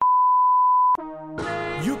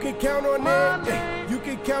You can count on it. You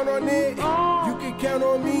can count on it. You can count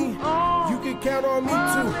on me. You can count on me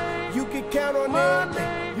too. You can count on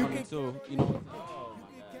it. You can. So, you know.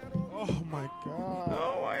 Oh my god.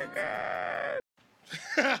 Oh my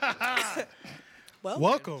god.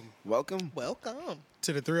 Welcome Welcome.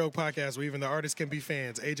 to the 3 Oak Podcast, where even the artists can be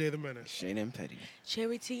fans. AJ the Menace. Shane and Petty.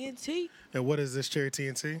 Cherry TNT. And what is this Cherry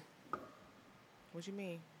TNT? What you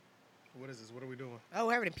mean? What is this? What are we doing? Oh,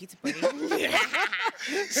 we're having a pizza party.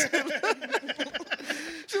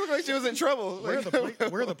 She looked like she was in trouble. Where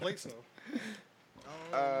are the plates though?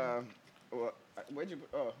 Well, where'd you?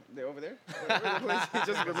 Oh, they're over there. Where are the plates?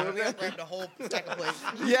 Just remove them. Grabbed the whole stack of plates.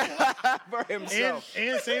 Yeah, for himself.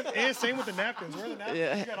 And same with the napkins. Where are the napkins?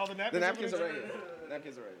 Yeah. You got all the napkins. The napkins over are there? right here.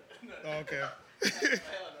 Napkins are right here. Oh, okay.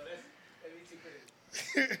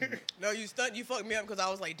 No, you fucked me up because I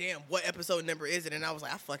was like, damn, what episode number is it? And I was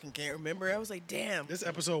like, I fucking can't remember. I was like, damn. This is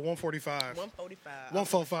episode 145. 145.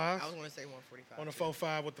 145. I was going to say 145. On the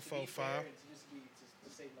 45 with the 45. To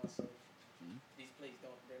save myself, these plates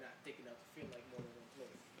they're not thick enough to feel like more than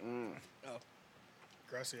one plate. Oh.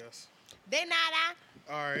 Gracias. De nada.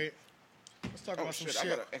 All right. Let's talk Oh about some shit! shit. I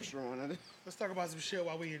got an extra one of it. Let's talk about some shit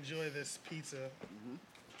while we enjoy this pizza.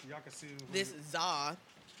 Y'all can see who- This za,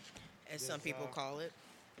 as some This people za. call it.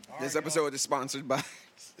 All This right, episode is sponsored by.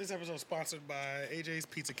 This episode is sponsored by AJ's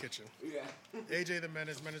Pizza Kitchen. Yeah. AJ the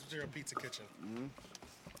Menace Material Pizza Kitchen.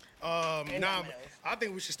 And Now, Domino's. I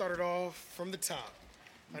think we should start it off from the top.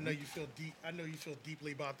 I know you feel deep. I know you feel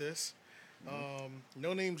deeply about this.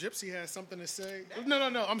 No Name Gypsy has something to say.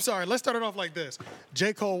 No. I'm sorry. Let's start it off like this.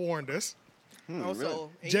 J. Cole warned us. Also,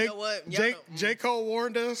 and J. you know what? Y'all know- J. Cole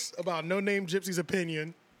warned us about No Name Gypsy's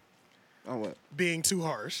opinion Oh what? being too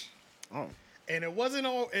harsh. Oh. And it wasn't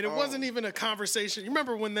all. And it wasn't even a conversation. You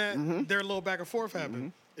remember when their little back and forth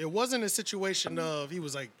happened? It wasn't a situation of he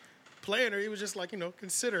was like playing her. He was just like,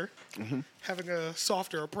 consider having a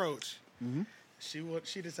softer approach.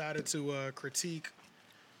 She decided to critique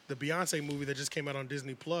the Beyonce movie that just came out on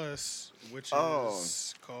Disney Plus, which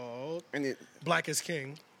is called And it Black is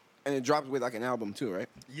King. dropped with like an album too, right?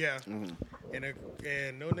 Yeah,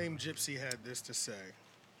 and No Name Gypsy had this to say,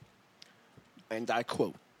 And I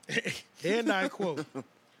quote. and I quote.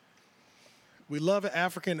 We love an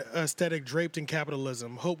African aesthetic draped in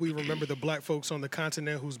capitalism. Hope we remember the black folks on the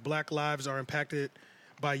continent whose black lives are impacted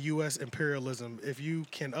by U.S. imperialism. If you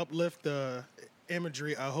can uplift the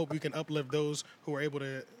imagery, I hope you can uplift those who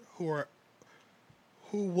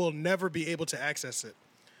will never be able to access it.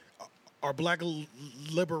 Our black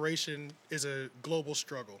liberation is a global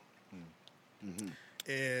struggle.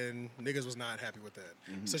 And niggas was not happy with that.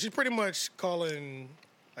 So she's pretty much calling,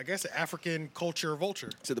 I guess, the African culture vulture.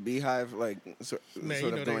 To the Beehive, like sort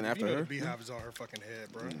of going after her. The Beehive is on her fucking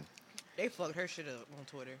head, bro. They fucked her shit up on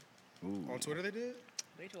Twitter. On Twitter they did?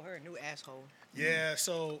 They told her a new asshole. Yeah,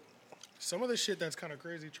 so some of the shit that's kind of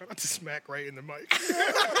crazy, try not to smack right in the mic.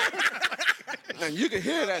 And you can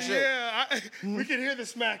hear that shit. Yeah, we can hear the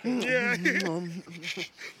smacking. Yeah.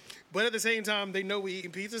 But at the same time, they know we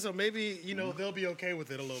eating pizza, so maybe, they'll be okay with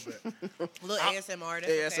it a little bit. A little ASMR.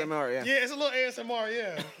 That's okay. ASMR, yeah. Yeah, it's a little ASMR,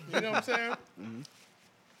 yeah. You know what I'm saying?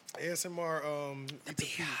 ASMR, The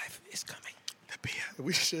Beehive is coming. The Beehive.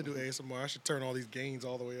 We should do ASMR. I should turn all these gains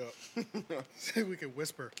all the way up. So we can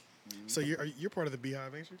whisper. So you're part of the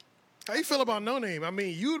Beehive, ain't you? How you feel about No Name? I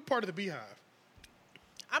mean, you're part of the Beehive.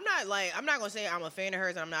 I'm not gonna say I'm a fan of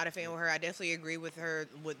hers. I'm not a fan of her. I definitely agree with her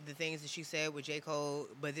with the things that she said with J. Cole,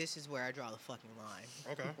 but this is where I draw the fucking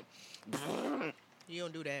line. Okay. You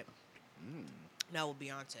don't do that. Not with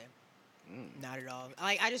Beyonce. Not at all.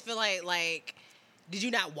 Like I just feel like, did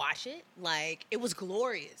you not watch it? Like it was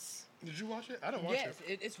glorious. Did you watch it? I didn't watch Yes,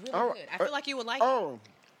 it. it's really good. I feel like you would like Oh,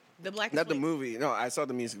 it. The Black. not the Flame. movie. No, I saw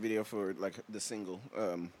the music video for like the single.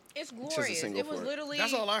 It's Just a glorious. single It was for it. literally.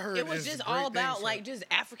 That's all I heard It was is just great all about things like from- just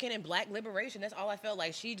African and Black liberation. That's all I felt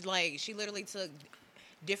like. She literally took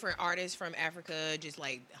different artists from Africa, just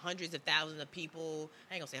like hundreds of thousands of people.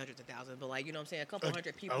 I ain't gonna say hundreds of thousands, but like, you know what I'm saying? A couple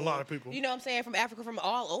hundred people. A lot of people. You know what I'm saying? From Africa, from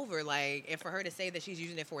all over. Like, and for her to say that she's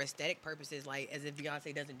using it for aesthetic purposes, like as if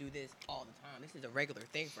Beyonce doesn't do this all the time. This is a regular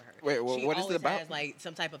thing for her. Wait, well, she what is it always about? has like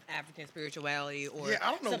some type of African spirituality or Yeah,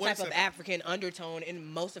 I don't know some what type it's of about. African undertone in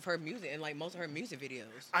most of her music and like most of her music videos.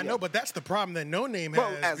 I know, but that's the problem that No Name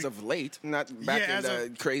Well, has. as of late, not back Yeah, in as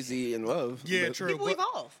the Crazy in Love. Yeah, but- true. People but-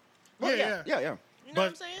 evolve. Yeah. You know what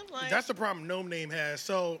I'm saying? Like, That's the problem No Name has.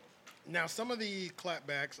 So now some of the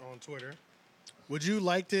clapbacks on Twitter. Would you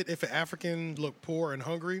liked it if an African looked poor and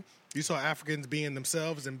hungry? You saw Africans being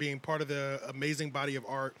themselves and being part of the amazing body of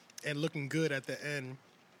art and looking good at the end,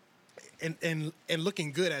 and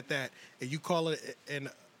looking good at that. And you call it an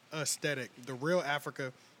aesthetic. The real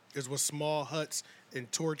Africa is with small huts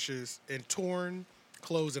and torches and torn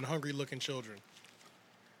clothes and hungry-looking children.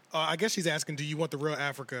 I guess she's asking, do you want the real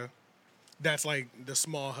Africa that's like the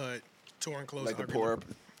small hut, torn clothes, Like the hungry poor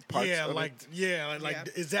looking- parts Yeah, of like it? yeah.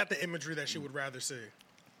 Is that the imagery that she would rather see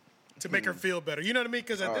to make her feel better? You know what I mean?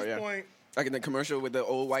 Because at this point, Like in the commercial with the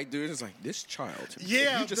old white dude, it's like, this child.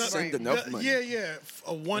 yeah, You just send enough money. Yeah.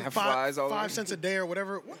 A one have flies all over 5 it. cents a day or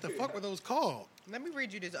whatever. What the fuck were those called? Let me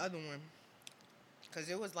read you this other one. Because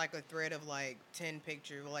it was like a thread of like 10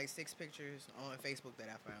 pictures, like 6 pictures on Facebook that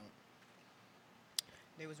I found.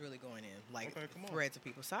 They was really going in, like threads of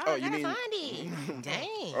people. Sorry, Oh, I you gotta mean- find it.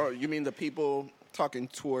 Dang. Oh, you mean the people talking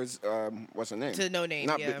towards, what's her name? To NoName,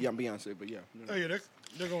 Not yeah. Beyonce, but yeah. Oh yeah,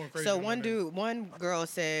 they're going crazy. So on that. one girl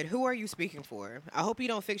said, "Who are you speaking for? I hope you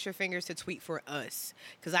don't fix your fingers to tweet for us,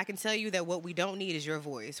 because I can tell you that what we don't need is your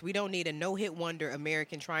voice. We don't need a no-hit wonder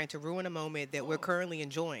American trying to ruin a moment that we're currently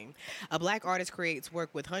enjoying. A black artist creates work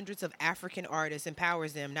with hundreds of African artists,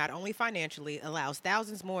 empowers them not only financially, allows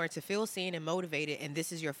thousands more to feel seen and motivated, and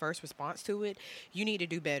this is your first response to it. You need to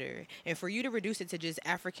do better. And for you to reduce it to just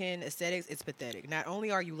African aesthetics, it's pathetic. Not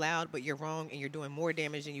only are you loud, but you're wrong, and you're doing more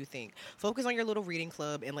damage than you think. Focus on your little reading club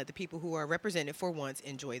and let the people who are represented for once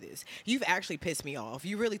enjoy this. You've actually pissed me off.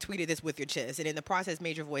 You really tweeted this with your chest, and in the process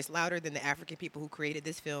made your voice louder than the African people who created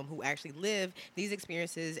this film, who actually live these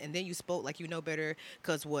experiences, and then you spoke like you know better,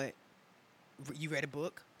 because what? You read a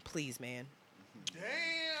book? Please, man.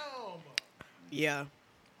 Damn. Yeah.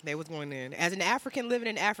 They was going in. As an African living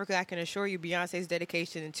in Africa, I can assure you Beyonce's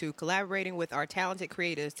dedication to collaborating with our talented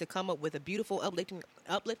creators to come up with a beautiful,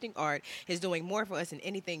 uplifting art is doing more for us than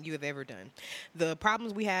anything you have ever done. The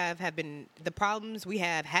problems we haven't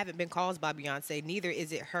been caused by Beyonce. Neither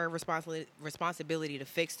is it her responsibility to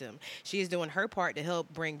fix them. She is doing her part to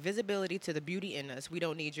help bring visibility to the beauty in us. We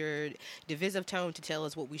don't need your divisive tone to tell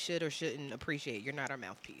us what we should or shouldn't appreciate. You're not our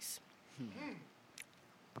mouthpiece.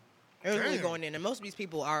 It was really Damn. going in, and most of these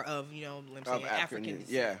people are of, you know, what I'm saying, Of African.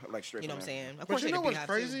 Yeah, like straight You know what I'm from saying? Of But course, you they know could be what's hot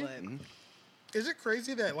crazy? too, but Is it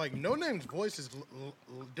crazy that like NoName's voice is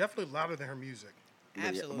definitely louder than her music?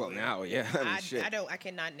 absolutely. Well, now, yeah. I mean, shit. I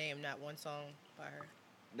cannot name not one song by her.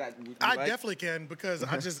 That, you I like? definitely can because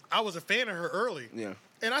I was a fan of her early. Yeah.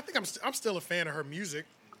 And I think I'm still a fan of her music,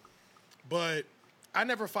 but I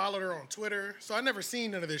never followed her on Twitter, so I never seen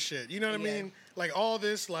none of this shit. You know what I Yeah. mean? Like all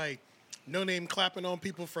this like NoName clapping on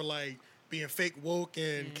people for like being fake woke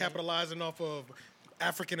and capitalizing off of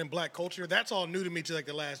African and black culture. That's all new to me to like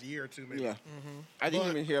the last year or two, maybe. Yeah. I didn't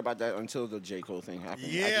But- even hear about that until the J. Cole thing happened.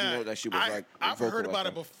 Yeah, I didn't know that she was like I've vocal heard like about that.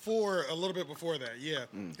 it before, a little bit before that. Yeah,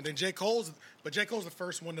 and then J. Cole's the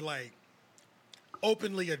first one to like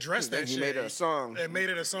openly address Then that he shit. made it a song. And made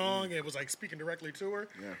it a song. And it was like speaking directly to her.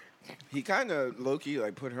 Yeah. He kind of low-key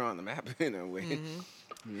like put her on the map in a way.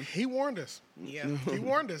 He warned us. Yeah. He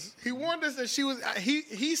warned us. He warned us that she was.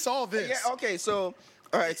 He saw this. Yeah, okay, so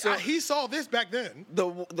all right, so He saw this back then.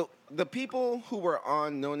 the people who were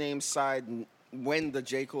on NoName's side when the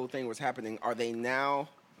J. Cole thing was happening, are they now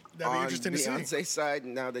That'd be on interesting to see. Beyonce's side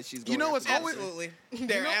now that she's going You know, after it's Beyonce? always- Absolutely.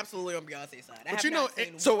 They're know- absolutely on Beyonce's side. But you know,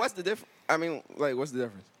 So what's the difference? I mean, like, what's the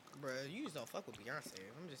difference? Bro, you just don't fuck with Beyonce.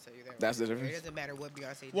 I'm just tell you that. That's the right. difference? It doesn't matter what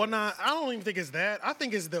Beyonce does. Well, nah, I don't even think it's that. I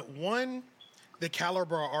think it's that one, the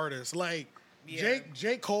caliber of artist. Like Yeah.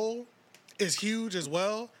 J. Cole is huge as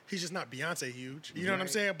well. He's just not Beyonce huge. You know what I'm Right.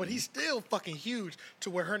 saying? But he's still fucking huge to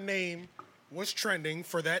where her name was trending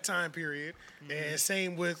for that time period. And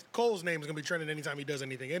same with Cole's name is gonna be trending anytime he does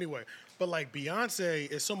anything anyway. But like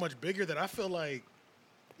Beyonce is so much bigger that I feel like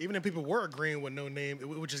even if people were agreeing with NoName, it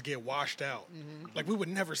would just get washed out. Like we would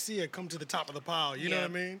never see it come to the top of the pile. You know Yeah.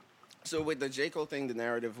 what I mean? So with the J. Cole thing, the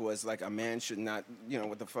narrative was like a man should not,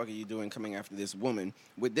 what the fuck are you doing coming after this woman?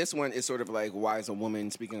 With this one, it's sort of like, why is a woman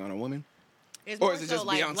speaking on a woman? It's Or more is it so just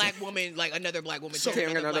like Beyonce? black woman, like another black woman. So-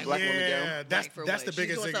 Tearing another black woman down? Yeah, Like, for that's what? the She's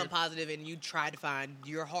biggest doing thing. something positive, and you try to find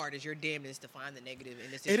your hardest, your damnedest to find the negative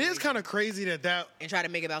in this It is situation kind of crazy that and try to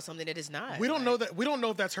make it about something that is not. we don't Like, know that we don't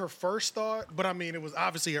know if that's her first thought, but I mean it was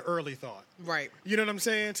obviously an early thought. Right. You know what I'm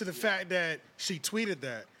saying? To the fact that she tweeted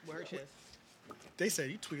that. With her chest. They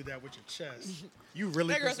said you tweeted that with your chest. You really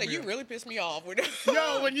That girl pissed said, me "You off." really pissed me off."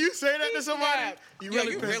 Yo, when you say that to somebody, snapped. you Yeah,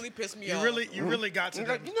 really you pissed, really pissed me you off. really got to You're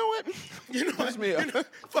them. like, you know what? You know, Piss me you off. know,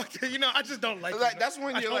 fuck, you know, I just don't like Like you. that's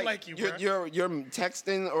when I you're don't like, like you, you're, bro. you're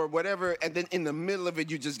texting or whatever, and then in the middle of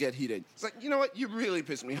it, you just get heated. It's like, you know what? You really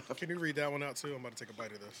pissed me off. Can you read that one out too? I'm about to take a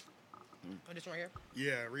bite of this. Oh, this one right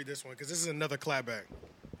here. Yeah, read this one because this is another clapback.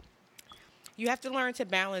 You have to learn to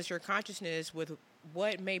balance your consciousness with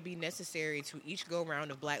what may be necessary to each go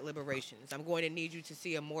round of black liberations. I'm going to need you to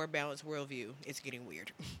see a more balanced worldview. It's getting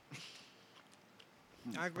weird.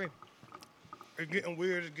 I agree. It's getting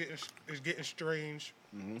weird. It's getting strange.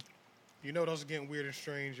 Mm-hmm. You know what else is getting weird and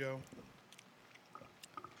strange, yo?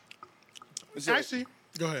 So, Actually,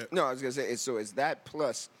 go ahead. no, I was gonna say it's that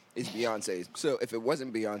plus it's Beyonce's. So if it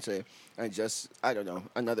wasn't Beyonce, I don't know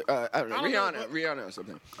another Rihanna or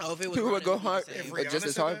something. Oh, if it was people would Rihanna, go it would be hard, the same. If but just Rihanna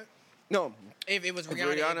as said hard. that? No, If it was if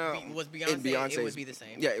Rihanna, it was Beyonce, it would be the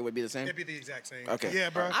same. Yeah, it would be the same. It'd be the exact same. Okay. Yeah,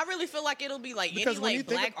 bro. I really feel like it'll be like Because any when you like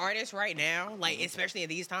think black of- artist right now, like especially in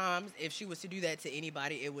these times, if she was to do that to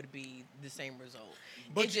anybody, it would be the same result.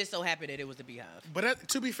 But it just so happened that it was the Beehive. But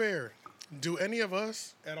to be fair, do any of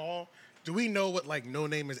us at all, do we know what like No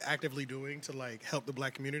Name is actively doing to like help the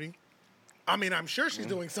black community? I mean, I'm sure she's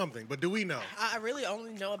doing something, but do we know? I really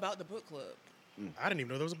only know about the book club. I didn't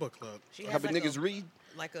even know there was a book club. She How has many niggas read?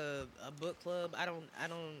 like a book club. I don't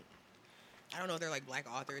know if they're like black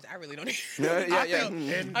authors. I really don't. Yeah.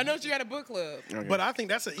 And, I know she had a book club. Okay. But I think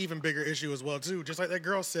that's an even bigger issue as well too. Just like that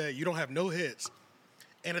girl said, you don't have no hits,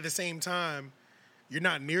 and at the same time, you're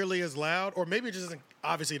not nearly as loud, or maybe it just doesn't.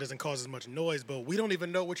 Obviously, it doesn't cause as much noise, but we don't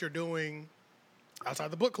even know what you're doing outside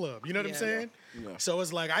the book club. You know what I'm Yeah. saying? Yeah. So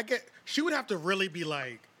it's like she would have to really be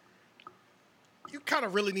like. You kind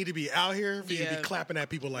of really need to be out here for you to Yeah. be clapping at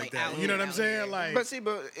people like Like, that. out You know here, what I'm out saying? here. Like, But see,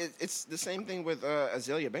 it's the same thing with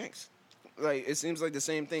Azealia Banks. Like it seems like the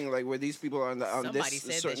same thing. Like where these people are on Somebody this said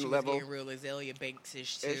that certain she was level. getting real Azealia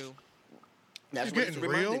Banks-ish too. That's She's what it's getting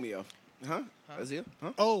reminding real? me of. Huh? Azalea?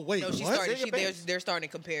 Huh? oh wait, No, she what? started. Azealia Banks. They're starting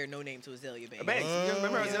to compare No Name to Azealia Banks. Banks. Because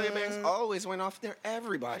remember, Azealia Banks Yeah. always went off there.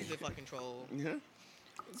 Everybody. She's a fucking troll. Yeah.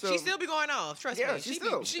 So, She still be going off. Trust Yeah, me. she She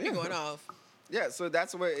still- be yeah. going off. Yeah. So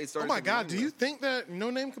that's where it Oh started. my to God, remind do me you of. think that No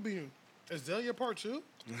Name could be Azalea Part 2?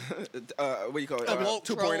 What do you call it? A woke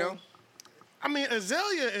 2.0. troll. I mean,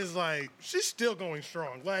 Azalea is like, she's still going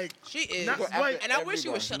strong. Like, She is. Not- Well, like- And I wish she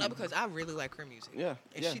would everybody. shut up because I really like her music. Yeah,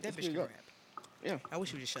 And yeah, that that's bitch can pretty rap. Yeah. I wish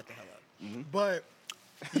she would just shut the hell up. but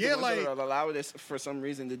yeah, The ones like, that allow this for some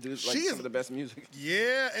reason to do like She some is- of the best music.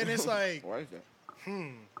 yeah, and it's like, Why is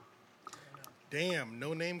that? damn,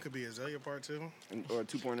 No Name could be Azalea Part 2. Or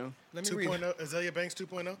 2.0. Let me read. 2.0, Azalea Banks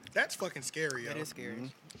 2.0. That's fucking scary, yo. That is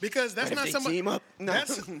scary. Because that's If not they somebody. team up? No.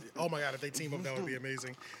 That's oh my God! If they team up, that would be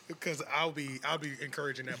amazing. Because I'll be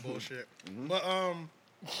encouraging that bullshit. But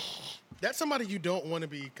that's somebody you don't want to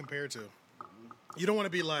be compared to. You don't want to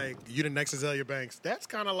be like you the next Azalea Banks. That's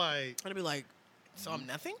kind of like I'd be like, so I'm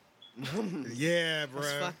nothing? yeah, That's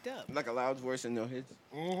bruh. fucked up. Like a loud voice and no hits.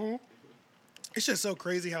 It's just so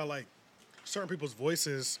crazy how like certain people's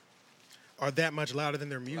voices are that much louder than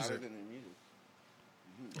their Louder music. than their music.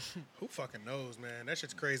 Who fucking knows, man? That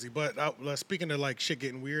shit's crazy. But speaking of like shit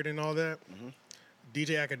getting weird and all that,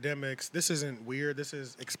 DJ Academics, this isn't weird. This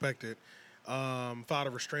is expected. Filed a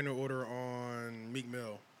restraining order on Meek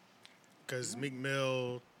Mill because Meek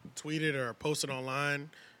Mill tweeted or posted online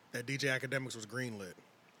that DJ Academics was greenlit.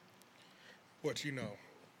 Which, you know,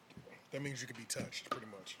 that means you could be touched, pretty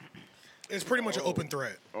much. It's pretty much an open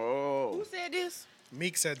threat. Oh. Who said this?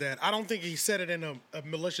 Meek said that. I don't think he said it in a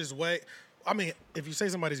malicious way. I mean, if you say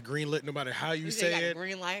somebody's greenlit, no matter how you You say got a it,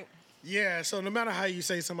 green light? yeah. So no matter how you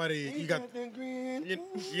say somebody, you got. that green.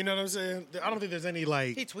 You know what I'm saying? I don't think there's any He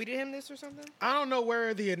like. tweeted him this or something? I don't know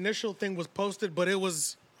where the initial thing was posted, but it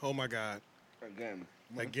was. Oh my God!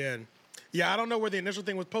 Again. Yeah, I don't know where the initial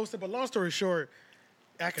thing was posted, but long story short,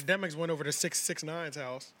 Academics went over to 6ix9ine's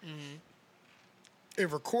house. It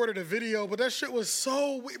recorded a video, but that shit was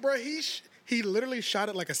so weird, bro. He literally shot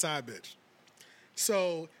it like a side bitch.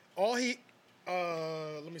 So all he,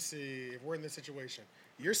 let me see if we're in this situation.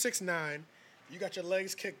 You're 6'9", you got your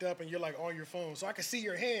legs kicked up, and you're like on your phone, so I can see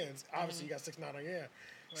your hands. Obviously, you got 6'9" on your hand.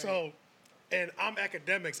 Right. So, and I'm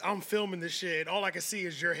Academics. I'm filming this shit, and all I can see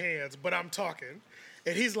is your hands, but I'm talking.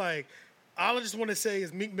 And he's like, all I just want to say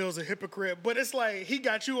is Meek Mill's a hypocrite, but it's like he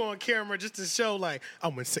got you on camera just to show like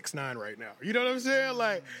I'm in 6'9" right now. You know what I'm saying?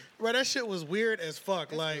 Like, bro, that shit was weird as fuck.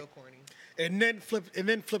 That's like, real corny. and then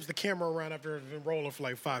flips the camera around after it's been rolling for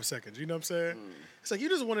like 5 seconds. You know what I'm saying? It's like you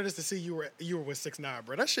just wanted us to see you were with 6'9",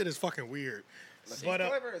 bro. That shit is fucking weird. But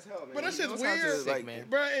clever as hell, man. but that He shit's knows how to, weird, like, man.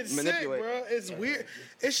 bro. It's manipulate. sick, bro. It's weird.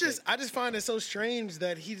 It's just I just find it so strange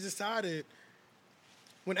that he decided.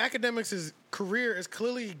 When Academics' career is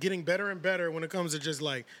clearly getting better and better when it comes to just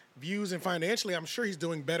like views and financially, I'm sure he's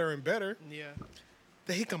doing better and better. Yeah.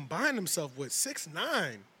 That he combined himself with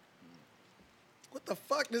 6'9". What the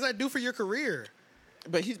fuck does that do for your career?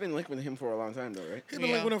 But he's been linked with him for a long time, though, right? He's been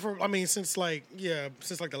Yeah. like with him for, I mean, since like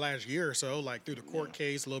the last year or so, like through the court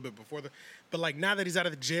case, a little bit before but like now that he's out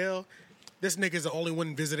of the jail, this nigga's the only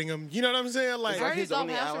one visiting him. You know what I'm saying? Like, Is that Heard his he's off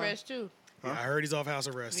only house ally? arrest too. yeah, I heard he's off house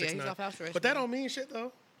arrest. Yeah, he's 6'9". off house arrest, But that man. don't mean shit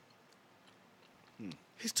though.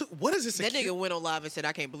 What is this? That nigga went on live and said,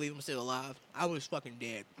 "I can't believe I'm still alive. I was fucking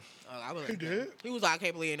dead." I was like, He did? He was like, "I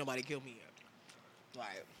can't believe ain't nobody killed me yet."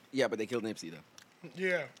 Like, Yeah, but they killed Nipsey though.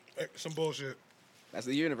 Yeah, some bullshit. That's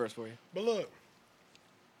the universe for you. But look,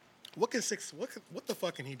 what the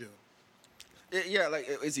fuck can he do? Yeah, like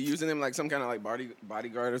is he using him like some kind of like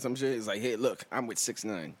bodyguard or some shit? It's like, hey, look, I'm with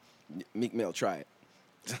 6ix9ine. Meek Mill, try it.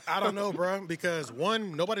 I don't know, bro, because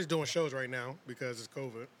one, nobody's doing shows right now because it's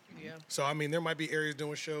COVID. yeah. So, I mean, there might be areas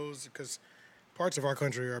doing shows because parts of our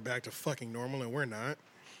country are back to fucking normal and we're not.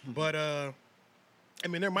 But, I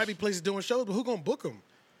mean, there might be places doing shows, but who gonna book them?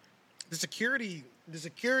 The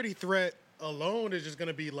security threat alone is just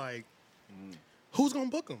gonna be like, who's gonna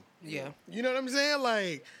book them? Yeah. You know what I'm saying?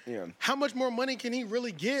 Like, Yeah. how much more money can he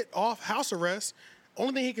really get off house arrest?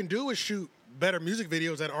 Only thing he can do is shoot better music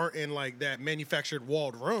videos that aren't in like that manufactured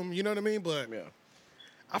walled room. You know what I mean? But Yeah.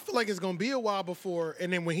 I feel like it's gonna be a while before,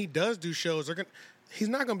 and then when he does do shows, he's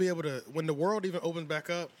not gonna be able to. When the world even opens back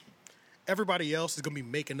up, everybody else is gonna be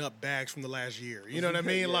making up bags from the last year. You know what I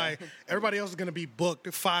mean? Yeah. Like everybody else is gonna be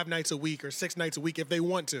booked 5 nights a week or 6 nights a week if they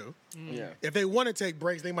want to. Yeah. If they want to take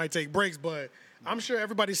breaks, they might take breaks, but I'm sure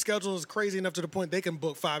everybody's schedule is crazy enough to the point they can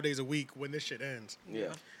book 5 days a week when this shit ends.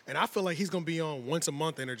 Yeah. And I feel like he's gonna be on once a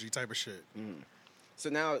month energy type of shit.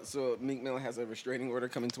 So Meek Mill has a restraining order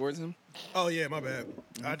coming towards him. Oh yeah, my bad.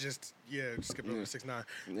 I just skipped over Yeah. 6ix9ine.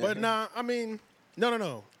 Yeah. But nah, I mean,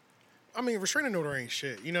 no. I mean, restraining order ain't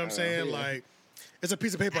shit. You know what I'm saying? yeah. Like, it's a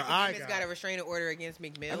piece of paper I Academics got a restraining order against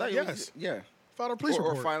Meek Mill. I thought yes. Yeah. filed a police Or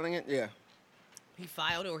report. filing it. Yeah. He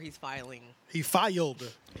filed or he's filing. He filed.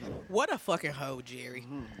 What a fucking hoe, Jerry.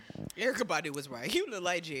 Everybody was right. You look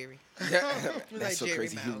like Jerry. That's like so Jerry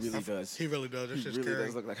crazy. Mouse. He really does. He really does. That He shit's really scary.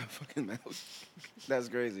 does look like a fucking mouse. That's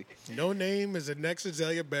crazy. No Name is the next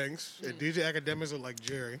Azealia Banks, and DJ Academics look like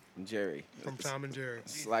Jerry Jerry. from Tom and Jerry.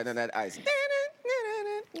 Slide on that ice.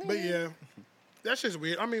 But yeah, that shit's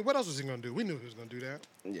weird. I mean, what else was he gonna do? We knew he was gonna do that.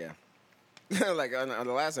 Yeah. Like on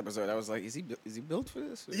the last episode, I was like, is he built for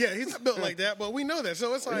this? Yeah, he's not built like that, but we know that,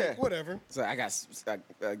 so it's like Yeah. whatever. So I got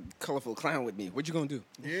a colorful clown with me. What you gonna do?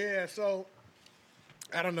 Yeah, so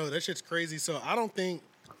I don't know. That shit's crazy. So I don't think,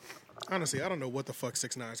 honestly, I don't know what the fuck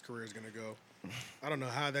 6ix9ine's career is gonna go. I don't know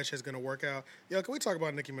how that shit's gonna work out. Yo, can we talk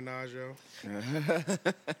about Nicki Minaj, yo?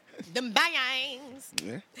 Them bangs.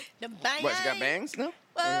 Yeah. Them bangs. What? She got bangs? No.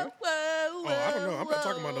 Whoa, whoa, Oh, I don't know. I'm not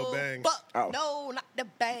talking about no whoa. bangs. Fuck, Oh. no, not the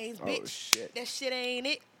bangs, Oh, bitch. shit. That shit ain't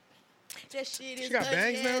it. That shit is got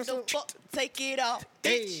bangs now or the something? fuck. Take it off,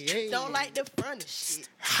 Hey, bitch. hey. Don't like the front of shit.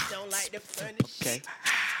 Don't like the front of shit.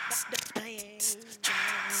 Not the bangs,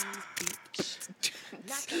 bitch.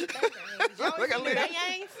 Not the bangs. Y'all Look at seen the Leah.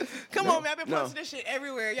 bangs? Come on, man. I've been No. posting this shit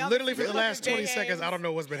everywhere. Y'all Literally been for the seeing last 20 bangs? seconds, I don't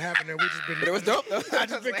know what's been happening. We just been. But it was dope though. I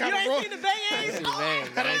just been You kind of ain't wrong. seen the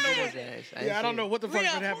bangs? I don't know those bangs. Yeah, I don't know what the We fuck's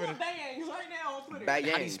are been full happening. of bangs right now on Twitter. Bad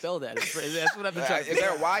How do you yangs. spell that? That's what I've been trying to Is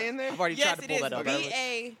there a Y in there? I've already Yes, tried to it pull is that up.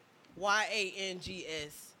 BAYANGS.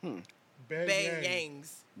 Bad Bang gang. Yangs.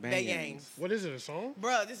 Bang Bang Yangs. Yangs. What is it? A song?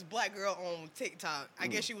 Bruh, this black girl on TikTok, I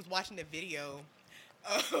guess she was watching the video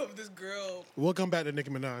of this girl We'll come back to Nicki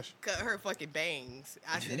Minaj. cut her fucking bangs.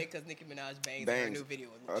 I said it because Nicki Minaj bangs in her Bangs. new video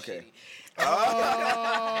look Okay. shitty.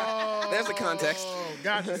 Oh, There's the context.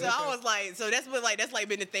 Gotcha. So I was like, so that's like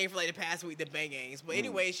been the thing for like the past week, the bangangs. But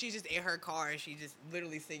anyway, she's just in her car and she just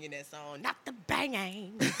literally singing that song, not the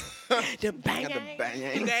bangangs, the bangangs.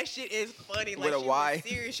 bangangs. And that shit is funny. With Like a she Y? was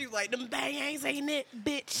serious. She was like, them bangangs ain't it,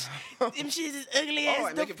 bitch. Them shit is ugly Oh, as I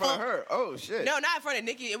the make it fun of fuck. her. Oh shit. No, not in front of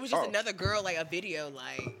Nikki. It was just Oh. another girl, like a video,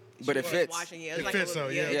 like. But she it was fits. Watching, yeah, It was fits, a little,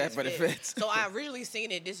 though, yeah. Yeah, just but it fits. So I originally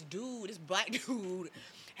seen it. This black dude,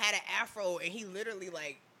 had an afro, and he literally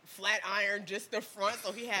like flat ironed just the front,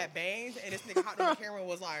 so he had bangs. And this nigga hopped on the camera and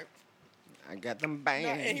was like, I got them bangs.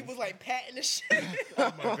 and he was like patting the shit.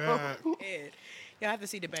 Oh my god. And y'all have to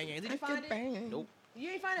see the bangs. Did you find it? Nope.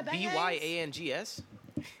 You ain't find a bangs? BYANGS?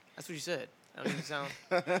 That's what you said. That don't even sound.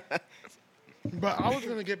 But I was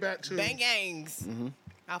gonna get back to Bangangs.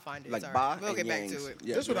 I'll find it. Like Sorry. ba We'll and get back yangs. to it.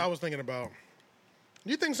 Yeah, This is what I was thinking about.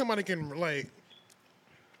 Do you think somebody can like?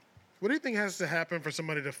 What do you think has to happen for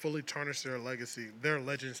somebody to fully tarnish their legacy, their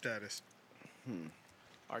legend status?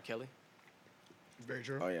 R. Kelly? Very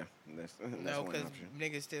true. Oh yeah. That's No, one because option.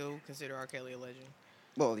 niggas still consider R. Kelly a legend.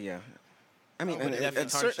 Well, yeah. I mean, but and it definitely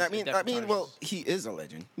it's certain- tarnishes- it definitely well, tarnishes. he is a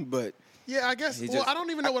legend, but Yeah, I guess. he Well, just, I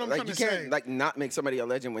don't even know what I'm like, trying you to can't say. like not make somebody a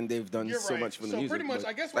legend when they've done You're so right. much for the so music. pretty much, but,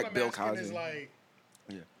 I guess like what I'm Bill asking Cosby. is like,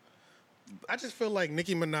 Yeah. I just feel like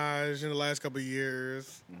Nicki Minaj in the last couple of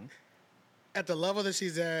years, at the level that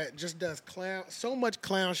she's at, just does so much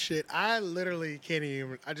clown shit. I literally can't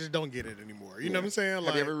even. I just don't get it anymore. You know what I'm saying? Have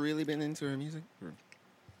Like, you ever really been into her music? Or-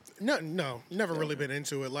 No, never really been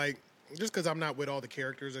into it. Like, just because I'm not with all the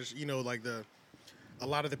characters, like a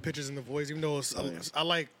lot of the pitches and the voice. Even though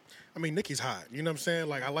I mean, Nicki's hot. You know what I'm saying?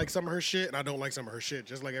 Like, I like some of her shit, and I don't like some of her shit,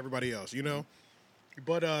 just like everybody else. You know,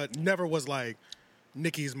 but never was like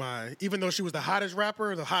Nicki's even though she was the hottest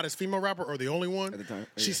rapper, the hottest female rapper, or the only one At the time,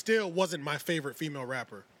 she still wasn't my favorite female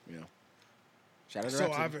rapper. Yeah. Shout out to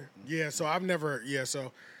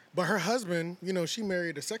So but her husband, she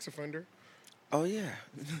married a sex offender. Oh yeah.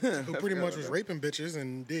 Who pretty much was raping bitches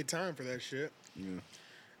and did time for that shit. Yeah.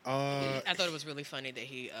 I thought it was really funny that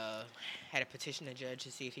he had to petition the judge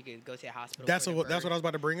to see if he could go to the hospital. That's what I was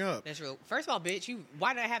about to bring up. That's real. First of all, bitch,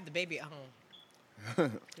 why did I have the baby at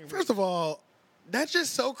home? First of all, that's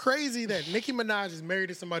just so crazy that Nicki Minaj is married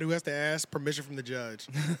to somebody who has to ask permission from the judge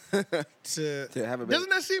to have a baby. Doesn't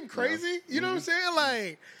that seem crazy? You know what I'm saying?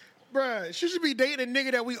 Like, bruh, she should be dating a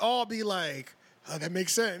nigga that we all be like, oh, that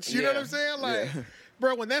makes sense. You know what I'm saying? Like,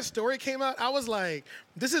 bro, when that story came out, I was like,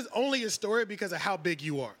 this is only a story because of how big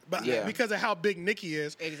you are. But because of how big Nicki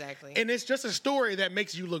is. Exactly. And it's just a story that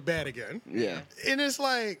makes you look bad again. Yeah. And it's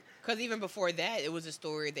like, because even before that, it was a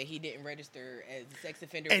story that he didn't register as a sex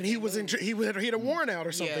offender. And he had a warrant out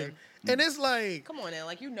or something. Yeah. And it's like, come on now,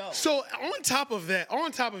 like So on top of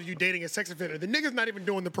you dating a sex offender, the nigga's not even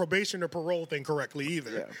doing the probation or parole thing correctly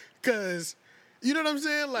either. Because, you know what I'm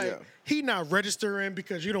saying? Like, he not registering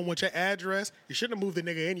because you don't want your address. You shouldn't have moved the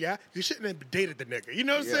nigga in. Yeah, you shouldn't have dated the nigga. You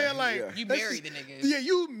know what I'm saying? Like, you married the nigga. Yeah,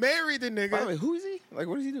 you married the nigga. By the way, who is he? Like,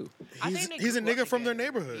 what does he do? He's a nigga from their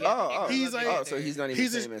neighborhood. Yeah, he's like, so he's not even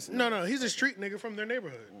famous. No, he's a street nigga from their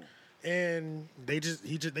neighborhood, and they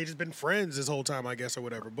just been friends this whole time, I guess, or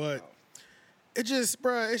whatever. But it just,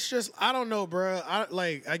 bruh, it's just, I don't know,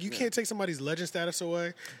 bruh. You can't take somebody's legend status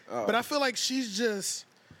away, but I feel like she's just.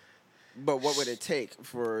 But what would it take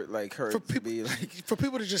for like her to be like for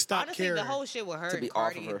people to just stop honestly, caring? The whole shit with her and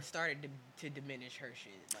Cardi started to diminish her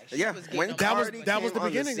shit. Like, she was that was the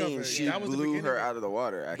beginning of it. She blew her out of the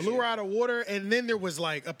water. Actually, blew her out of water, and then there was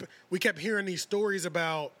like we kept hearing these stories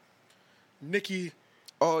about Nicki.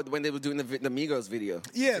 Oh, when they were doing the Migos video.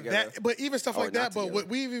 Yeah, together. but even stuff like that. But together. what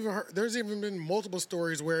we've even heard, there's even been multiple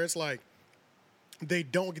stories where it's like they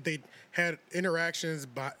had interactions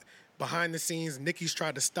behind the scenes. Nicki's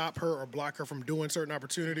tried to stop her or block her from doing certain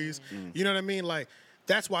opportunities. You know what I mean? Like,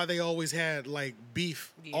 that's why they always had like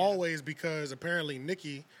beef, always, because apparently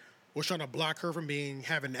Nicki was trying to block her from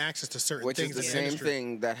having access to certain things. Which is the same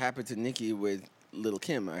thing that happened to Nicki with Lil'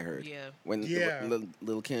 Kim, I heard. Yeah.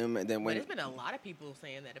 Lil' Kim, and then when... But there's been a lot of people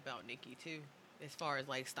saying that about Nicki, too, as far as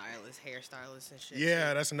like stylists, hairstylists and shit. Yeah,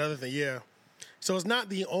 too. That's another thing, yeah. So it's not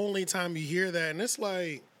the only time you hear that, and it's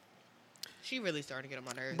like... She really started to get on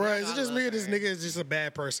my nerves. Bro, is it just me or this nigga is just a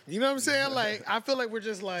bad person? You know what I'm saying? Like, I feel like we're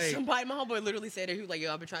just like... My homeboy literally said it. He was like,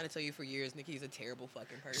 yo, I've been trying to tell you for years, Nicki's a terrible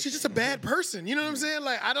fucking person. She's just a bad person. You know what I'm saying?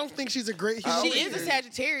 Like, I don't think she's a great human. She is a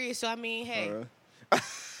Sagittarius, so I mean, hey.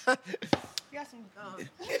 You got some...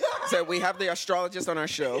 So we have the astrologist on our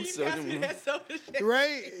show.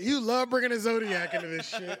 Right? You love bringing a Zodiac into this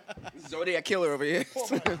shit. Zodiac killer over here.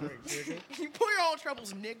 You pour your own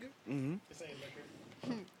troubles, nigga. Mm-hmm.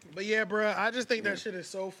 But yeah, bro, I just think that shit is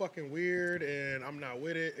so fucking weird, and I'm not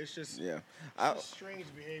with it. It's just strange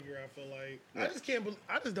behavior. I feel like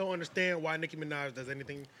I just don't understand why Nicki Minaj does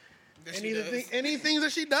anything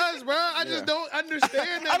that she does, bro. I just don't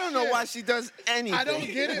understand that. I don't know why she does anything. I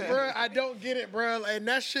don't get it, bro. And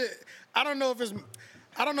that shit, I don't know if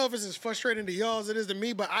it's as frustrating to y'all as it is to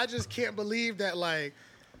me, but I just can't believe that like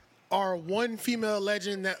our one female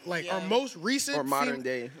legend that like our most recent or modern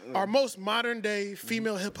day, our most modern day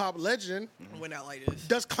female hip hop legend went out like this.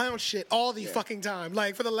 Does clown shit all the fucking time.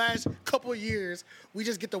 Like for the last couple of years, we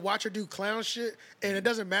just get to watch her do clown shit, and it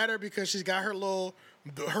doesn't matter because she's got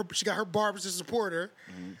she got her barbers to support her.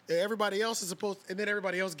 And everybody else and then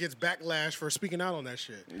everybody else gets backlash for speaking out on that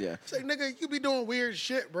shit. Yeah, it's like, nigga, you be doing weird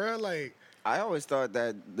shit, bro. Like, I always thought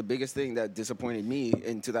that the biggest thing that disappointed me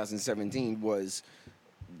in 2017 was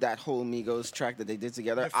that whole Migos track that they did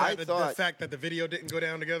together. The fact that the video didn't go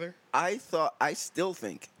down together. I still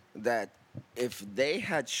think that if they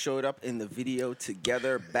had showed up in the video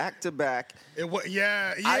together back to back, I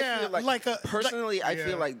feel like I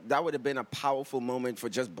feel like that would have been a powerful moment for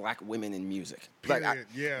just black women in music. Period.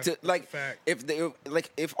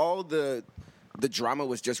 If all the drama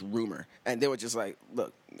was just rumor and they were just like,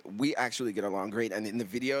 look, we actually get along great, and in the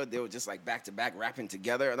video they were just like back to back rapping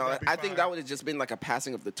together and all that. I think that would have just been like a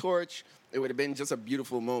passing of the torch. It would have been just a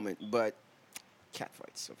beautiful moment, but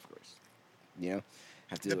catfights, of course,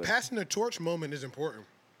 the passing the torch moment is important.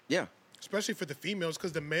 Yeah, especially for the females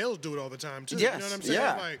because the males do it all the time too. Yes. You know what I'm saying?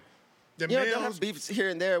 Yeah. Like, The They'll males, have beefs here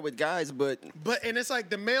and there with guys, but and it's like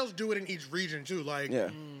the males do it in each region too. Like, yeah.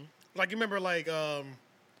 like you remember, like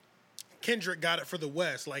Kendrick got it for the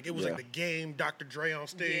West. Like it was Yeah. like the Game, Dr. Dre on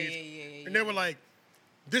stage, Yeah. and they were like,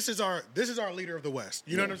 "This is our leader of the West."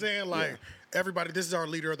 You know what I'm saying? Like everybody, this is our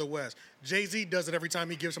leader of the West. Jay-Z does it every time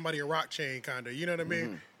he gives somebody a rock chain, kind of. You know what I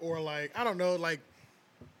mean? Or like I don't know, like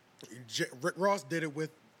Rick Ross did it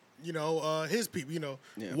with, his people.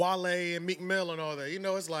 Wale and Meek Mill and all that.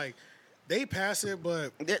 It's like they pass it,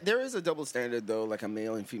 but There is a double standard though, like a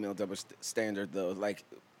male and female double standard though. Like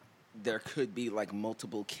there could be like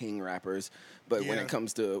multiple king rappers, but when Yeah. it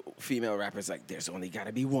comes to female rappers, like there's only got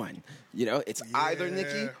to be one. It's either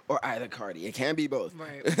Nicki Yeah. or either Cardi. It can't be both.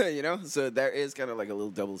 Right. So there is kind of like a little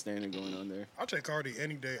double standard going on there. I'll take Cardi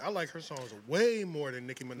any day. I like her songs way more than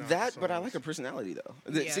Nicki Minaj. That, but I songs. like her personality though.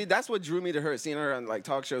 Yeah. See, that's what drew me to her. Seeing her on like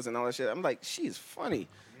talk shows and all that shit. I'm like, she's funny.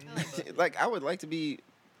 Like I would like to be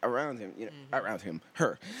around him. Around him,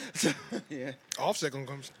 her. So, yeah. Offset gonna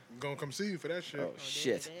come see you for that shit. Oh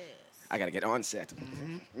shit. I gotta get on set.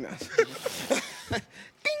 No.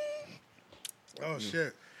 Oh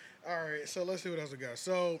shit! All right, so let's see what else we got.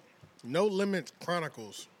 So, No Limit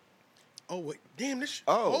Chronicles. Oh wait, damn this.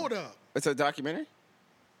 Oh. Hold up, It's a documentary?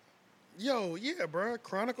 yo, yeah, bro.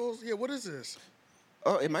 Chronicles. Yeah, what is this?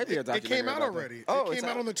 Oh, it might be a It documentary. came out about that. already. Oh, it it's came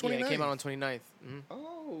out on the 29th. Yeah, it came out on 29th.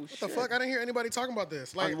 Oh, What shit. the fuck? I didn't hear anybody talking about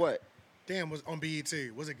this. Like, On what? damn, was on BET.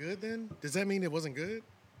 Was it good then? Does that mean it wasn't good?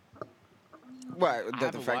 What? I The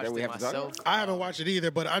haven't fact that watched we it have to talk myself. about? I haven't watched it either,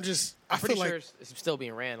 but I I'm feel pretty like sure it's still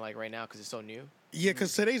being ran like right now because it's so new. yeah,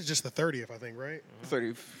 because today's just the 30th, I think, right?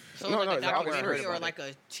 30. So no, like no, a it's August documentary 1st. or like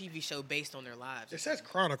a TV show based on their lives. It says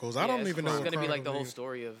Chronicles. I Yeah, don't it's even know. It's what gonna be like the Chronicles whole means.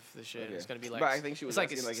 story of the shit. Okay. It's gonna be like. But I think she was It's like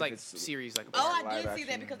asking, it's like, like if it's- series like. Oh, I live did see that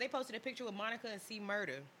action. because they posted a picture with Monica and C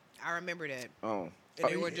Murder. I remember that. Oh. And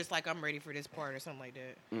they Oh, were yeah. just like, I'm ready for this part or something like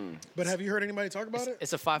that. But have you heard anybody talk about it?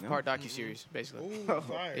 It's a 5-part docuseries basically. Ooh,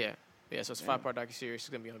 fire. Yeah. So it's a 5-part docuseries. It's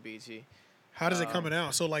gonna be on BET. How does it coming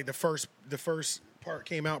out? So like the first part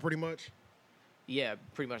came out pretty much. Yeah,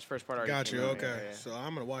 pretty much first part already. Got came you. out, Okay. yeah. So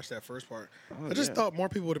I'm gonna watch that first part. Oh, I just yeah. thought more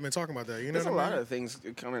people would have been talking about that. You know There's a what I lot mean? of things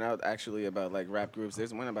coming out actually about like rap groups.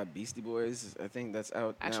 There's one about Beastie Boys. I think that's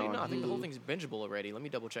out Actually, now no. on I think the whole Hulu. thing's bingeable already. Let me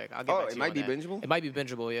double check. I'll get Oh, back to it you might on be that. bingeable? It might be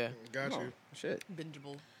bingeable. Yeah. Got Oh, you. shit.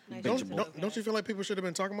 Bingeable. Don't you feel like people should have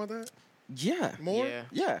been talking about that Yeah. more? Yeah.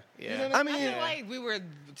 Yeah. Yeah. I I mean, feel like we were